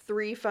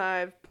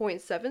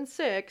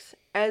 35.76,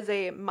 as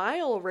a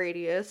mile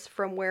radius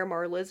from where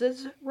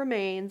Marliz's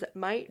remains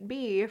might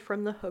be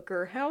from the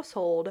Hooker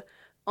household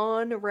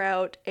on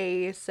Route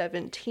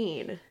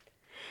A17.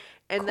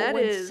 And that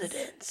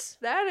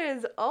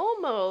is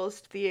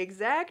almost the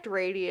exact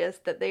radius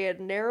that they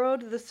had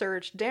narrowed the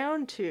search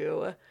down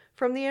to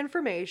from the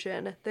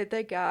information that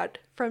they got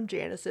from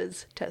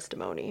Janice's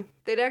testimony.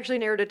 They'd actually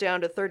narrowed it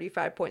down to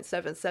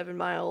 35.77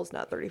 miles,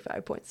 not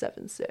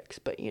 35.76,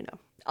 but you know,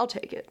 I'll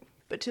take it.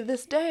 But to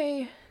this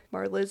day,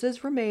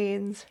 Marliz's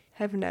remains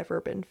have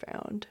never been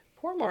found.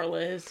 Poor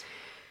Marliz.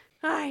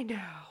 I know.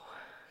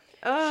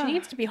 She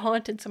needs to be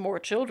haunting some more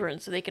children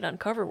so they can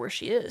uncover where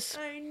she is.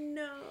 I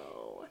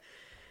know.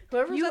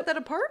 Whoever's at that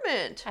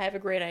apartment. I have a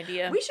great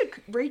idea. We should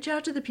reach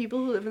out to the people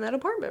who live in that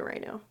apartment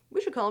right now. We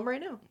should call them right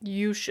now.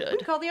 You should. We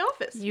can call the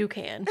office. You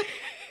can.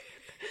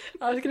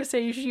 I was going to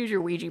say you should use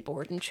your Ouija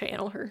board and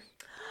channel her.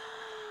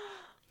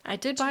 I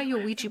did buy you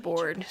a Ouija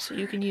board, so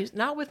you can use,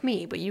 not with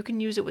me, but you can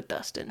use it with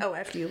Dustin. Oh,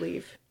 after you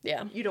leave.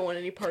 Yeah. You don't want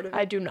any part of it?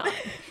 I do not.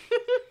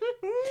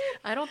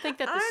 I don't think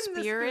that I'm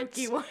the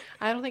spooky one.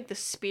 I don't think the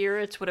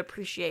spirits would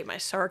appreciate my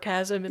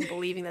sarcasm and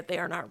believing that they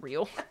are not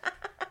real.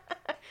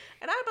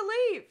 And I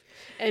believe.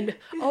 And,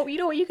 oh, you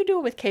know what? You can do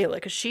it with Kayla,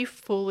 because she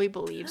fully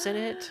believes in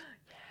it.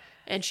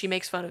 And she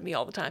makes fun of me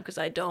all the time because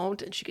I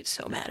don't, and she gets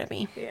so mad at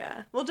me.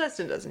 Yeah. Well,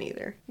 Dustin doesn't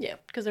either. Yeah,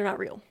 because they're not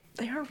real.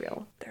 They are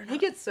real. They're not. He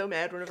gets so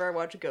mad whenever I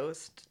watch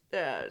ghost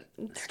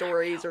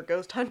stories or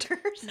ghost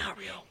hunters. Not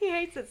real. He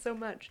hates it so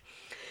much.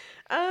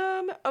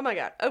 Oh my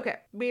god. Okay.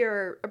 We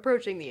are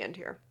approaching the end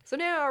here. So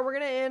now we're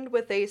going to end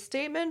with a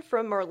statement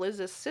from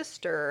Marliz's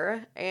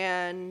sister.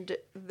 And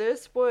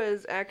this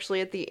was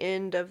actually at the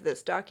end of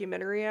this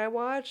documentary I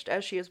watched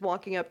as she is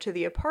walking up to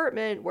the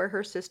apartment where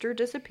her sister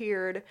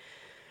disappeared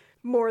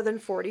more than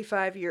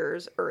 45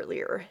 years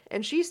earlier.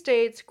 And she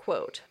states,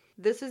 quote,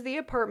 "This is the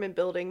apartment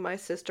building my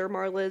sister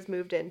Marliz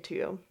moved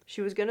into.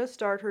 She was going to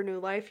start her new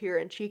life here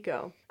in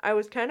Chico. I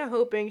was kind of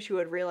hoping she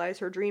would realize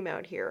her dream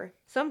out here.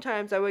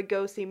 Sometimes I would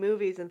go see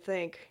movies and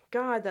think,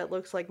 God, that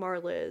looks like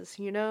Marliz,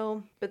 you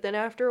know? But then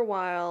after a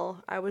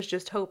while, I was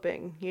just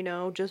hoping, you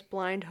know, just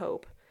blind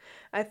hope.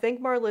 I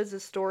think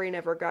Marliz's story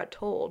never got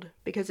told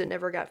because it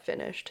never got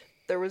finished.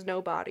 There was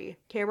no body.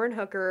 Cameron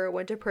Hooker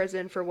went to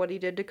prison for what he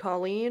did to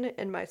Colleen,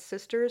 and my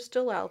sister is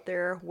still out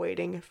there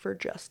waiting for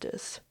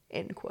justice."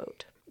 End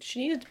quote. She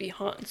needed to be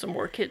haunting some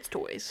more kids'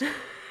 toys.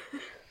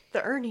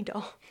 The Ernie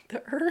doll.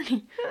 The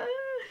Ernie.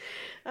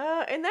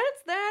 And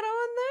that's that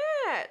on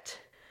that.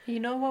 You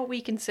know what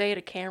we can say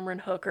to Cameron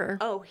Hooker?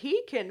 Oh,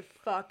 he can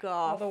fuck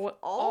off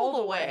all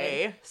the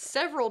way.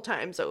 Several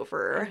times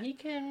over. He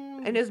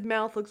can... And his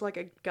mouth looks like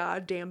a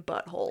goddamn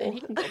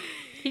butthole. And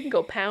he can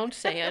go pound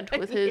sand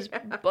with his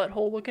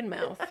butthole-looking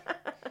mouth.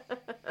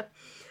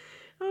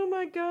 Oh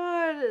my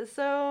god.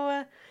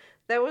 So...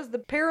 that was the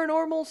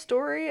paranormal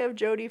story of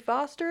Jodie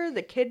Foster,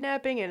 the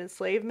kidnapping and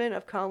enslavement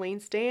of Colleen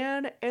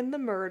Stan, and the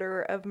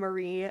murder of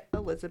Marie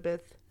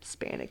Elizabeth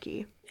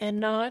Spanicky.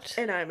 And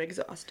I'm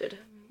exhausted.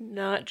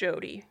 Not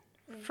Jodie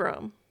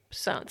from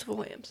Silence of the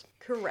Lambs.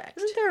 Correct.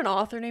 Isn't there an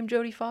author named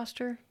Jodie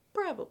Foster?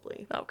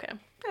 Probably. Okay.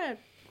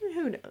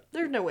 Who knows?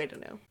 There's no way to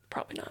know.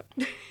 Probably not.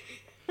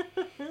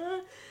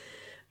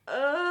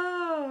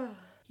 Oh.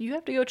 You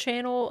have to go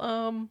channel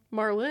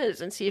Marliz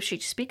and see if she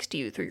speaks to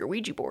you through your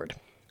Ouija board.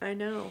 I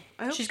know.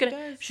 I hope she's she gonna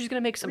does. she's gonna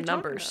make some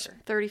numbers.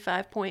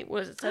 35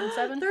 what is it,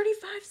 7-7? 35-7.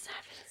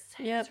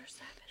 Yep.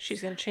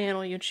 She's gonna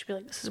channel you and she'll be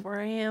like, "This is where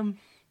I am."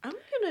 I'm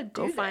gonna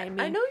do that. Find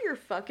me. I know you're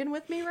fucking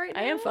with me right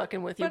now. I am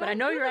fucking with you, but I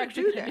know you're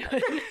actually gonna do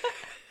it.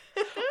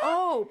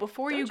 Oh,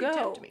 before you go,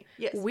 tempt me.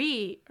 Yes.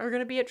 we are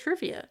gonna be at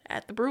trivia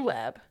at the Brew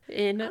Lab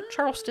in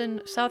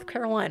Charleston, South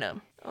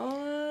Carolina,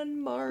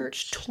 on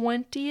March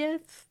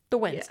 20th. The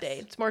Wednesday.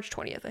 Yes. It's March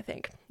 20th, I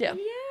think. Yeah.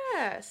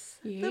 Yes.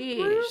 The Yes.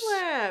 Brew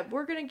Lab.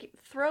 We're going to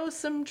throw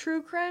some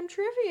true crime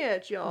trivia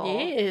at y'all.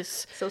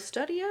 Yes. So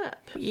study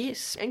up.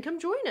 Yes. And come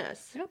join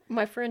us. Yep.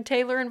 My friend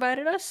Taylor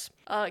invited us.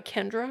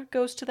 Kendra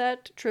goes to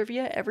that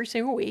trivia every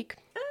single week.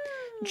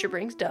 And she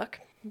brings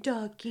duck.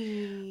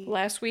 Ducky.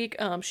 Last week,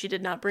 she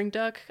did not bring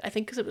duck. I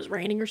think because it was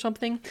raining or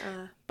something.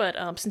 But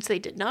since they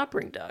did not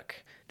bring duck,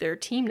 their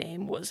team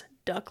name was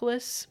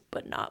Duckless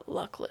but Not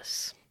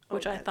Luckless,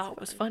 which I thought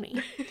was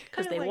funny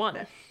because they won.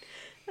 That.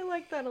 I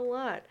like that a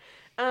lot.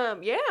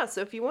 Yeah,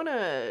 so if you want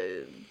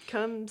to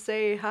come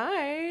say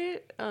hi,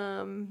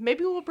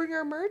 maybe we'll bring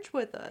our merch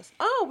with us.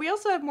 Oh, we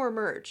also have more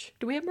merch.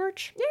 Do we have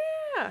merch?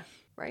 Yeah,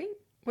 right?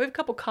 We have a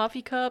couple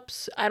coffee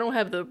cups. I don't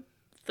have the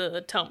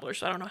tumblers,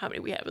 so I don't know how many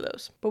we have of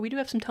those. But we do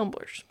have some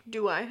tumblers.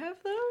 Do I have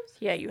those?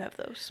 Yeah, you have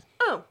those.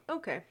 Oh,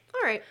 okay.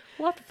 All right.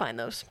 We'll have to find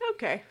those.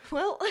 Okay.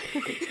 Well,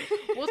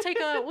 we'll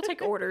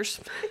take orders.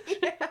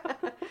 Yeah.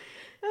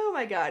 Oh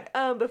my god.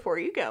 Before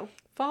you go,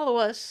 follow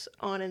us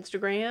on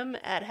Instagram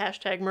at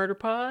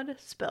 #murderpod.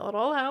 Spell it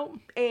all out.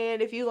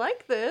 And if you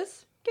like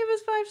this, give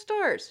us 5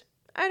 stars.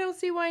 I don't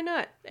see why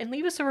not. And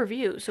leave us a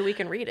review so we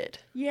can read it.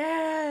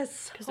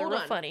 Yes. Because they're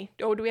real funny.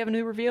 Oh, do we have a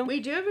new review? We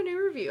do have a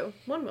new review.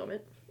 One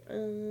moment.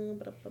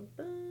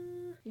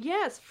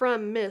 Yes,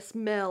 from Miss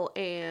Mel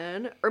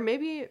Ann, or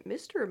maybe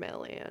Mr.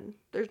 Mel Ann.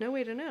 There's no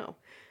way to know.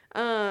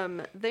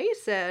 They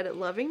said,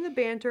 loving the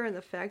banter and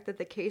the fact that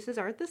the cases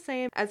aren't the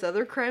same as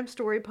other crime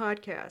story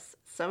podcasts.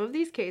 Some of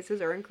these cases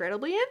are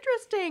incredibly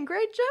interesting.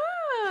 Great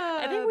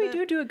job! I think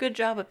we do a good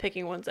job of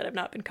picking ones that have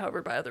not been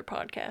covered by other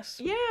podcasts.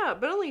 Yeah,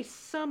 but only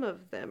some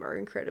of them are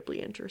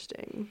incredibly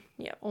interesting.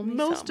 Yeah, only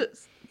some.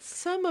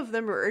 Some of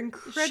them are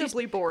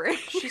incredibly boring.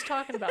 She's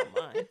talking about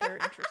mine. They're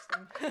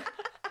interesting.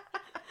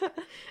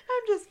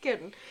 I'm just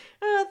kidding.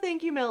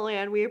 Thank you, Mel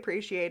Ann. We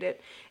appreciate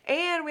it.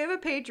 And we have a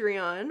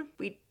Patreon.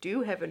 We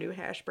do have a new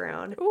hash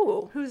brown.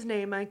 Ooh. Whose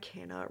name I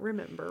cannot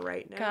remember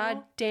right now.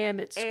 God damn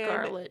it,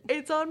 Scarlett. And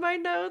it's on my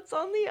notes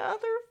on the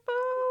other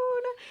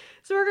phone.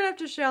 So we're going to have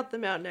to shout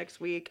them out next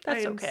week.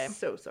 That's I'm okay.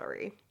 so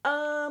sorry. But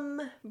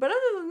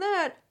other than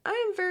that,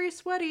 I am very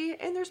sweaty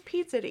and there's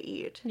pizza to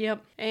eat.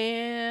 Yep.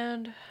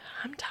 And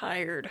I'm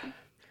tired.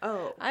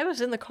 Oh. I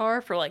was in the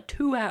car for like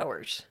 2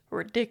 hours.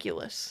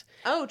 Ridiculous.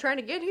 Oh, trying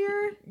to get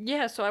here?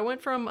 Yeah, so I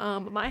went from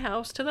my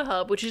house to the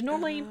hub, which is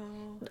normally,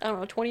 I don't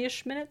know,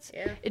 20-ish minutes.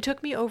 Yeah. It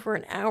took me over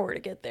an hour to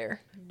get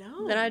there.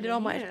 No, Then I did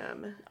all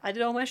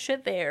my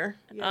shit there.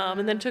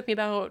 And then it took me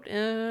about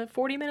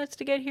 40 minutes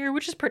to get here,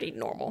 which is pretty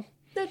normal.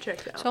 That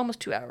checks out. So almost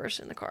 2 hours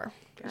in the car.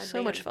 It was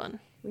so much fun.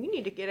 We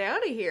need to get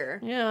out of here.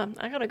 Yeah,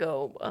 I gotta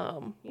go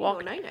walk.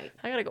 Go night-night.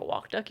 I gotta go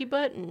walk Ducky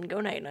Butt and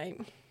go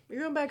night-night.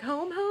 You're going back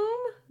home?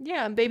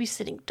 Yeah, I'm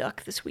babysitting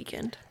Duck this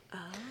weekend. Oh.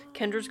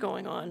 Kendra's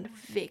going on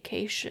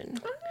vacation.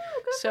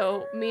 Oh, good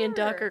So for me and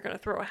Duck her. are going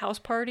to throw a house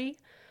party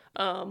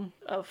of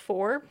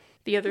 4.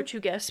 The other 2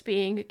 guests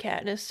being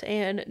Katniss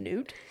and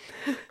Newt.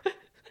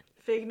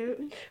 Fig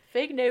Newton?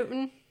 Fig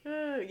Newton.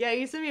 Yeah,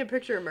 you sent me a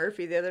picture of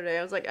Murphy the other day.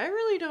 I was like, I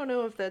really don't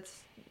know if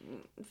that's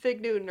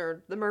Fig Newton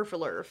or the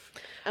Murphalurf.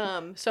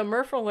 So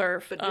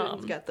Murphalurf, But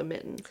Newton's got the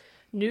mittens.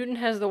 Newton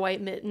has the white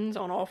mittens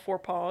on all 4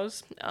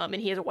 paws, and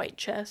he has a white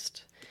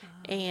chest.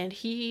 And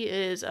he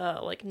is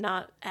like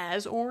not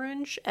as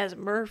orange as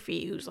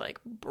Murphy, who's like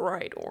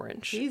bright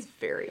orange. He's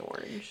very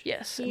orange.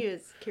 Yes. He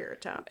is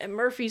Carrot Top. And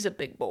Murphy's a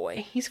big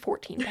boy. He's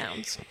 14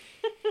 pounds.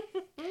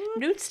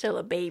 Newt's still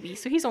a baby,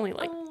 so he's only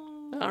like,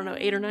 I don't know,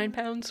 8 or 9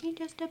 pounds. He's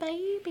just a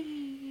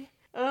baby.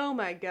 Oh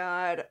my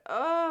god.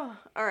 Oh,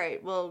 all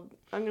right. Well,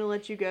 I'm gonna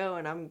let you go,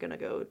 and I'm gonna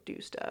go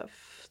do stuff.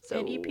 So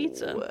And eat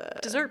pizza.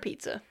 Dessert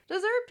pizza.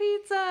 Dessert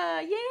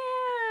pizza.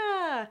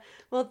 Yeah.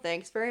 Well,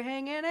 thanks for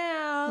hanging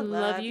out.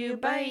 Love you.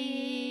 Bye.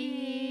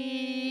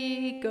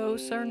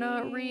 Ghosts are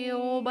not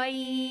real. Bye.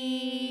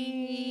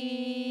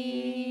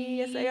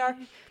 Yes, they are.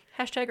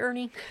 Hashtag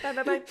Ernie. Bye,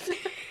 bye, bye.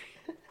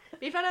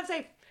 Be fun, have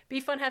safe. Be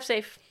fun, have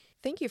safe.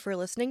 Thank you for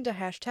listening to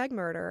Hashtag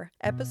Murder.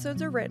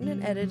 Episodes are written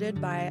and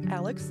edited by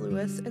Alex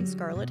Lewis and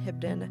Scarlett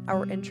Hibden.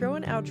 Our intro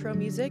and outro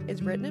music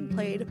is written and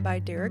played by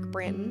Derek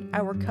Branton.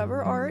 Our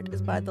cover art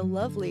is by the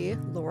lovely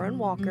Lauren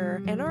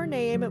Walker. And our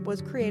name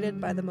was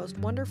created by the most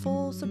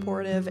wonderful,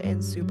 supportive,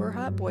 and super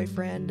hot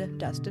boyfriend,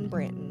 Dustin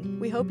Branton.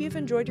 We hope you've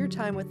enjoyed your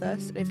time with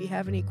us. And if you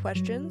have any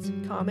questions,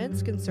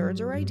 comments, concerns,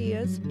 or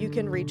ideas, you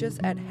can reach us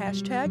at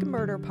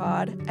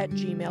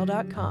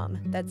hashtagmurderpod@gmail.com.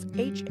 That's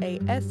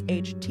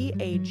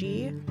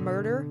HASHTAG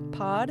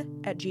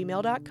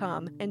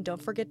murderpod@gmail.com. And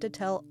don't forget to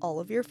tell all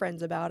of your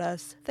friends about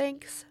us.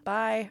 Thanks.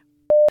 Bye.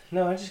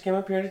 No, I just came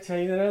up here to tell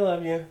you that I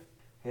love you.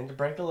 And to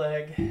break a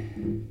leg.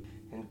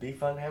 And be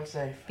fun, have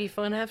safe. Be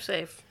fun, have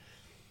safe.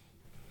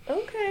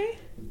 Okay.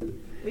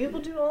 We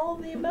will do all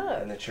of the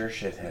above. And that you're a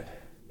shithead.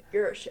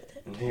 You're a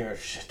shithead. You're a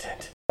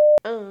shithead.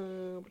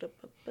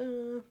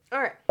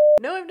 Alright.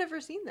 No, I've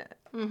never seen that.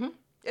 Mm-hmm.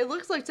 It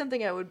looks like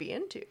something I would be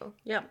into.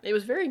 Yeah, it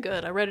was very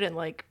good. I read it in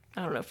like,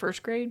 I don't know,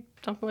 1st grade,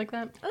 something like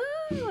that.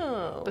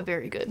 Oh. But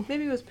very good.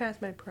 Maybe it was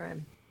past my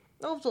prime.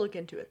 I'll have to look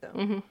into it, though.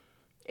 Mm-hmm.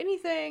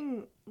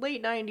 Anything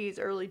late 90s,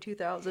 early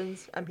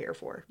 2000s, I'm here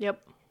for.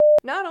 Yep.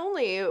 Not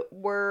only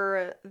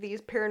were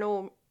these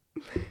paranormal...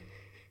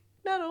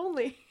 Not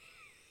only...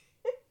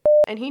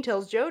 And he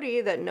tells Jody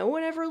that no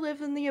one ever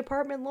lived in the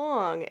apartment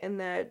long,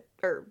 and that...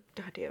 God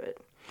damn it.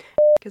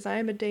 Because I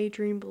am a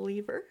daydream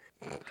believer.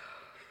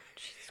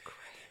 Jesus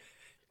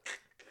Christ.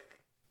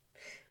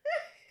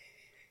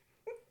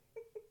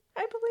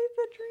 I believe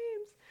the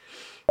dreams.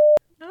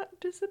 Not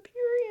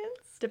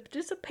disappearance.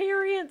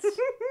 Disappearance.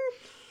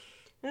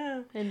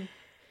 Oh.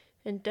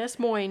 In Des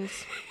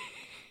Moines.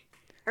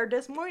 Or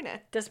Des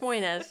Moines. Des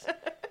Moines.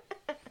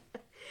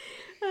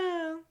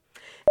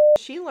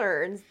 She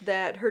learns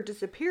that her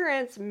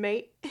disappearance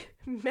may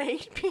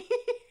be...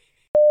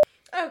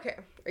 Okay,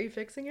 are you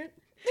fixing it?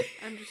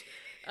 I'm just...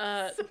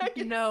 So I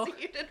can no.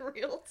 see it in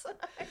real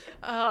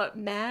time.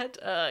 Matt,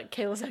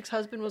 Kayla's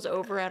ex-husband, was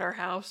over at our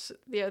house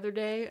the other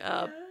day,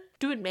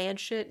 doing man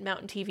shit,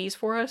 mounting TVs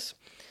for us.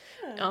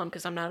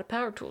 Because I'm not a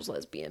Power Tools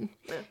lesbian.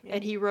 Yeah.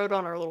 And he wrote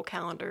on our little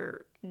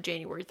calendar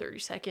January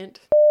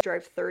 32nd.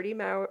 Drive 30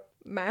 Mowers.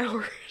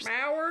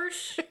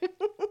 Mowers.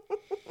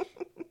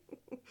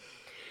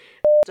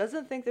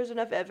 Doesn't think there's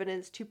enough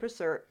evidence to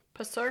pursue.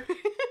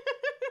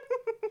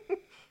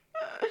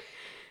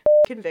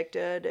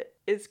 Convicted.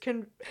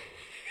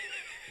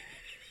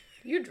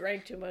 You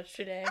drank too much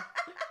today.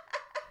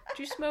 Did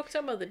you smoke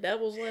some of the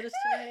devil's lettuce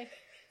today?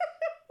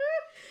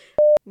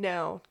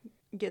 No.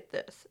 Get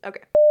this.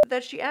 Okay.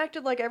 That she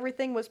acted like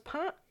everything was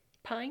Pine?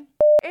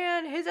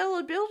 and his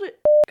eligibility.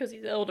 Because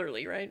he's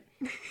elderly, right?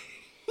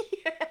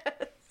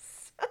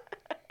 Yes.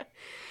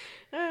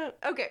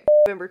 Okay.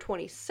 November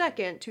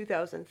 22nd,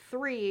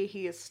 2003,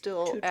 he is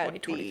still at the...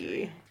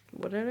 2023.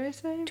 What did I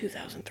say?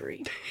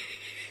 2003.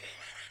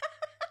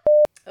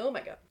 Oh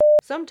my god.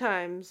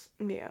 Sometimes,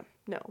 yeah,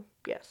 no,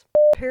 yes.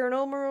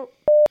 Paranormal.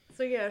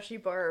 So yeah, she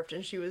barfed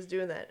and she was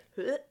doing that.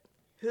 And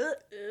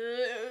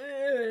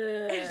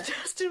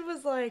Justin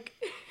was like,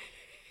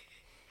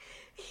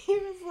 he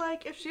was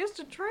like, if she has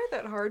to try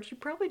that hard, she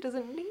probably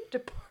doesn't need to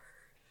barf.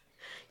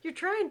 You're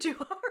trying too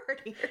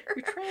hard here.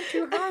 You're trying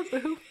too hard,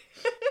 boo.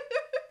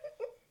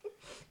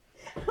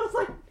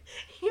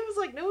 He was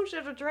like, no one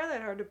should have to try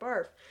that hard to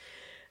barf.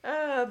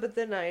 But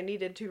then I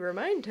needed to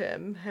remind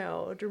him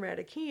how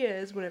dramatic he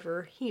is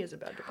whenever he is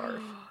about to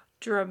barf.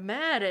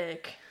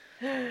 Dramatic.